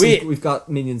 can't We've got, wait. we've got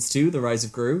Minions 2, The Rise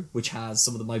of Gru, which has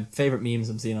some of my favourite memes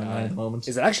I'm seeing online at the moment.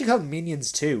 Is it actually called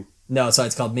Minions 2? No, sorry,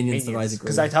 it's called Minions, The Rise of Gru.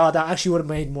 Because I thought that actually would have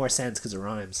made more sense because it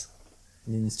rhymes.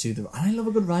 Minions 2, and I love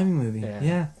a good rhyming movie. Yeah.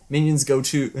 Yeah. Minions go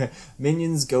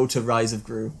to Rise of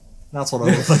Gru. That's what I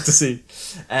would like to see.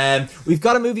 We've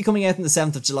got a movie coming out on the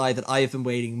 7th of July that I have been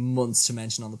waiting months to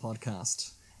mention on the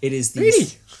podcast. It is the... Really?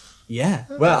 Yeah.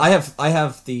 Well, I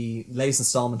have the latest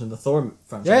installment in the Thor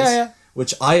franchise, Yeah.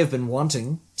 which I have been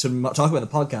wanting to talk about in the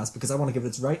podcast because I want to give it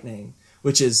its right name,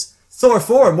 which is Thor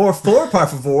 4, more Thor, par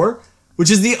favor, which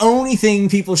is the only thing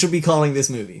people should be calling this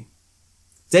movie.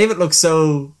 David looks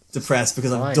so depressed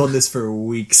because I've Fine. done this for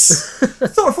weeks.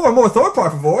 Thor 4, more Thor,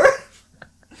 par favor.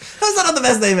 How's that not the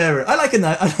best name ever? I like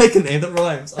a name that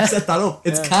rhymes. I've set that up.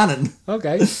 It's Yeah. canon.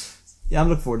 Okay. Yeah, I'm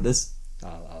looking forward to this.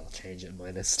 I'll change it in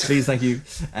my list. Please, thank you.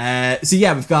 So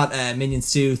yeah, we've got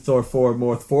Minions 2, Thor 4,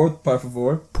 more Thor, par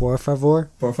favor. Por favor.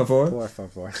 Por favor. Por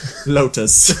favor.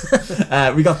 Lotus.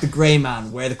 We got The Grey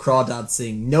Man, Where the Crawdads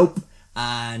Sing, Nope,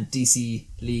 and DC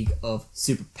League of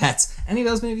Super Pets. Any of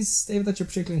those movies, David, that you're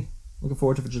particularly looking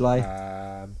forward to for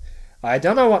July? I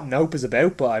don't know what Nope is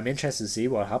about, but I'm interested to see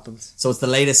what happens. So it's the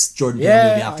latest Jordan Peele Yeah,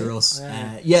 movie after Us.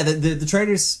 The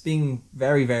trailer's being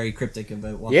very, very cryptic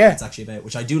about what Yeah. it's actually about,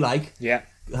 which I do like. Yeah.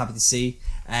 Happy to see.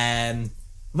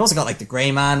 We've also got like The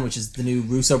Grey Man, which is the new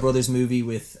Russo brothers movie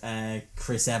with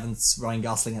Chris Evans, Ryan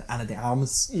Gosling, and Anna de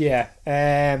Armas. Yeah.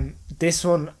 This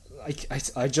one,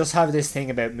 I just have this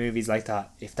thing about movies like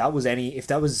that. If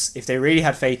they really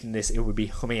had faith in this, it would be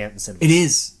coming out in cinemas. It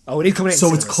is. Oh, it is coming out. So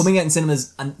in it's cinemas. coming out in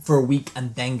cinemas and for a week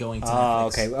and then going to Oh,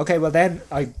 Netflix. okay. Well, then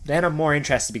I'm more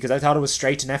interested because I thought it was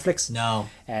straight to Netflix. No.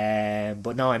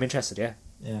 But no, I'm interested. Yeah.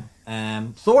 Yeah.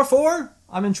 Thor 4,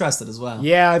 I'm interested as well.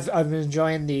 Yeah, I've been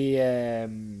enjoying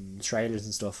the trailers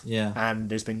and stuff. Yeah. And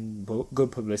there's been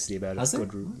good publicity about it. Has there?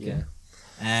 Good, Okay. yeah.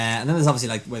 And then there's obviously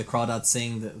like Where the Crawdads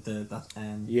Sing.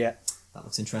 Yeah. That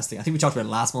looks interesting. I think we talked about it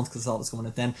last month because I thought it was coming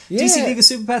out then. Yeah. DC League of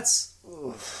Super Pets.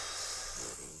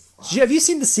 Have you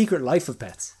seen The Secret Life of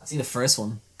Pets? I've seen the first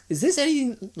one. Is this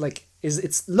anything like?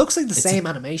 It looks like the same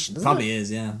animation? Doesn't Probably it?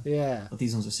 is, yeah. Yeah. But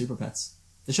these ones are Super Pets.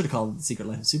 They should have called it The Secret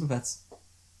Life of Super Pets.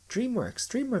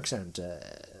 DreamWorks aren't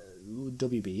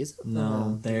WB, is it?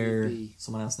 No, they're WB.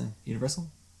 someone else now.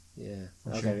 Universal. Yeah.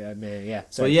 Not Okay. sure. I mean, yeah.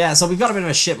 So Sorry. yeah, so we've got a bit of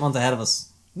a shit month ahead of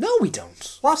us. No, we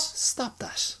don't. What? Stop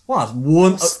that. What?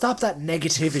 One? Stop that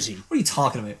negativity. What are you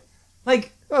talking about?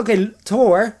 Like, Okay,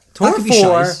 Thor that could be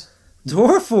 4, shite.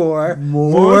 Thor 4,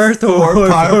 More Thor, Thor,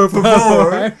 par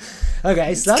favor.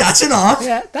 Okay, so that's, catching on.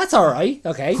 yeah, that's all right.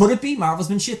 Okay, Could it be? Marvel's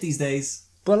been shit these days.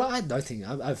 well, I think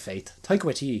I have faith. Taika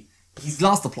Waititi. He's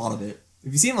lost the plot of it.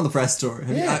 If you see him on the press tour,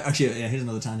 Yeah. actually, here's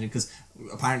another tangent because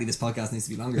apparently this podcast needs to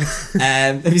be longer.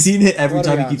 Have you seen it every What are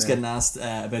time we he on keeps now? getting asked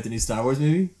about the new Star Wars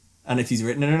movie and if he's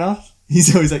written it or not?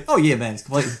 He's always like, oh yeah, man, it's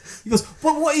completely. He goes,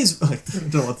 but what is, like, I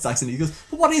don't know what this accent is. He goes,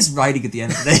 but what is writing at the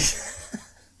end of the day?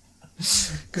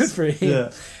 Good for him.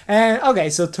 Okay,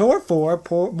 so Thor 4,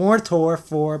 more Thor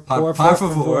 4, Par for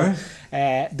 4.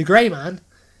 The Grey Man.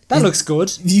 That looks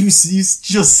good. You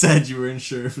just said you weren't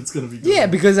sure if it's going to be good. Yeah,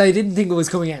 because I didn't think it was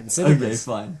coming out in cinemas. Okay,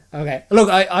 fine. Okay, look,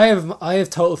 I have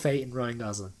total faith in Ryan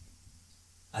Gosling.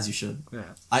 As you should.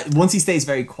 Yeah. Once he stays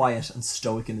very quiet and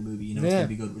stoic in the movie, you know it's going to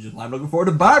be good, which is why I'm looking forward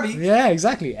to Barbie. Yeah,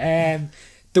 exactly.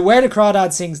 The Where the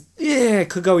Crawdad Sings, it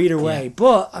could go either way,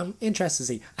 but I'm interested to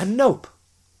see. And Nope.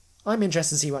 I'm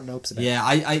interested to see what Nope's about.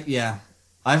 Yeah,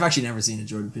 I've actually never seen a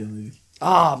Jordan Peele movie.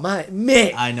 Oh,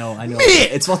 mate. I know. Mate.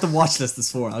 It's what the watch list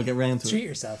is for. I'll get round to Treat it.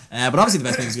 yourself. But obviously the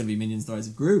best movie is going to be Minions: The Rise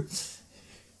of Gru.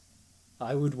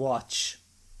 I would watch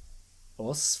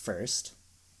Us first,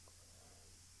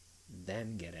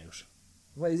 then Get Out.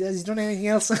 What, has he done anything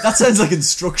else? That sounds like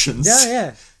instructions.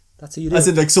 Yeah. That's how you do As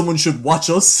in, like, someone should watch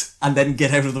Us and then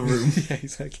get out of the room. Yeah,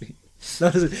 exactly.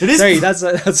 That's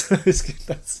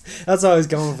what I was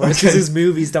going for. Because his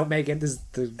movies don't make it.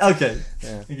 Okay.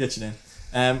 Yeah. I get you now.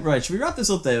 Right, should we wrap this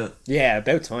up, David? Yeah,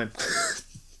 about time.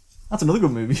 That's another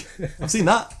good movie. I've seen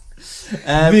that.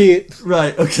 Mate.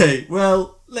 Right, okay.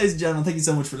 Well, ladies and gentlemen, thank you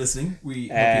so much for listening. We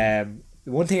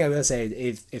one thing I will say,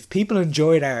 if people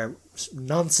enjoyed our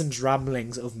nonsense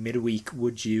ramblings of midweek,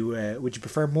 would you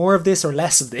prefer more of this or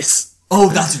less of this? Oh,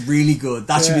 that's really good.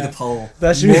 That should be the poll.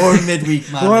 That should more be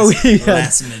midweek madness,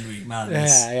 less midweek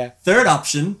madness. Yeah. Third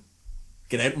option,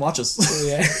 get out and watch us.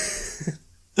 Yeah.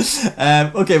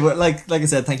 Okay, but like I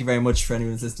said, thank you very much for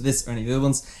anyone who's listened to this or any of the other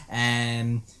ones.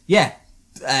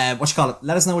 What you call it?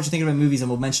 Let us know what you're thinking about movies, and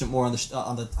we'll mention it more on the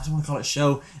I don't want to call it a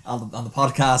show, on the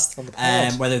podcast,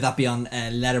 whether that be on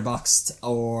Letterboxd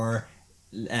or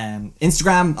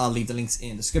Instagram. I'll leave the links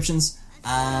in the descriptions,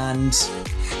 and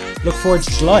Look forward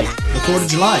to July. Look forward to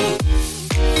July.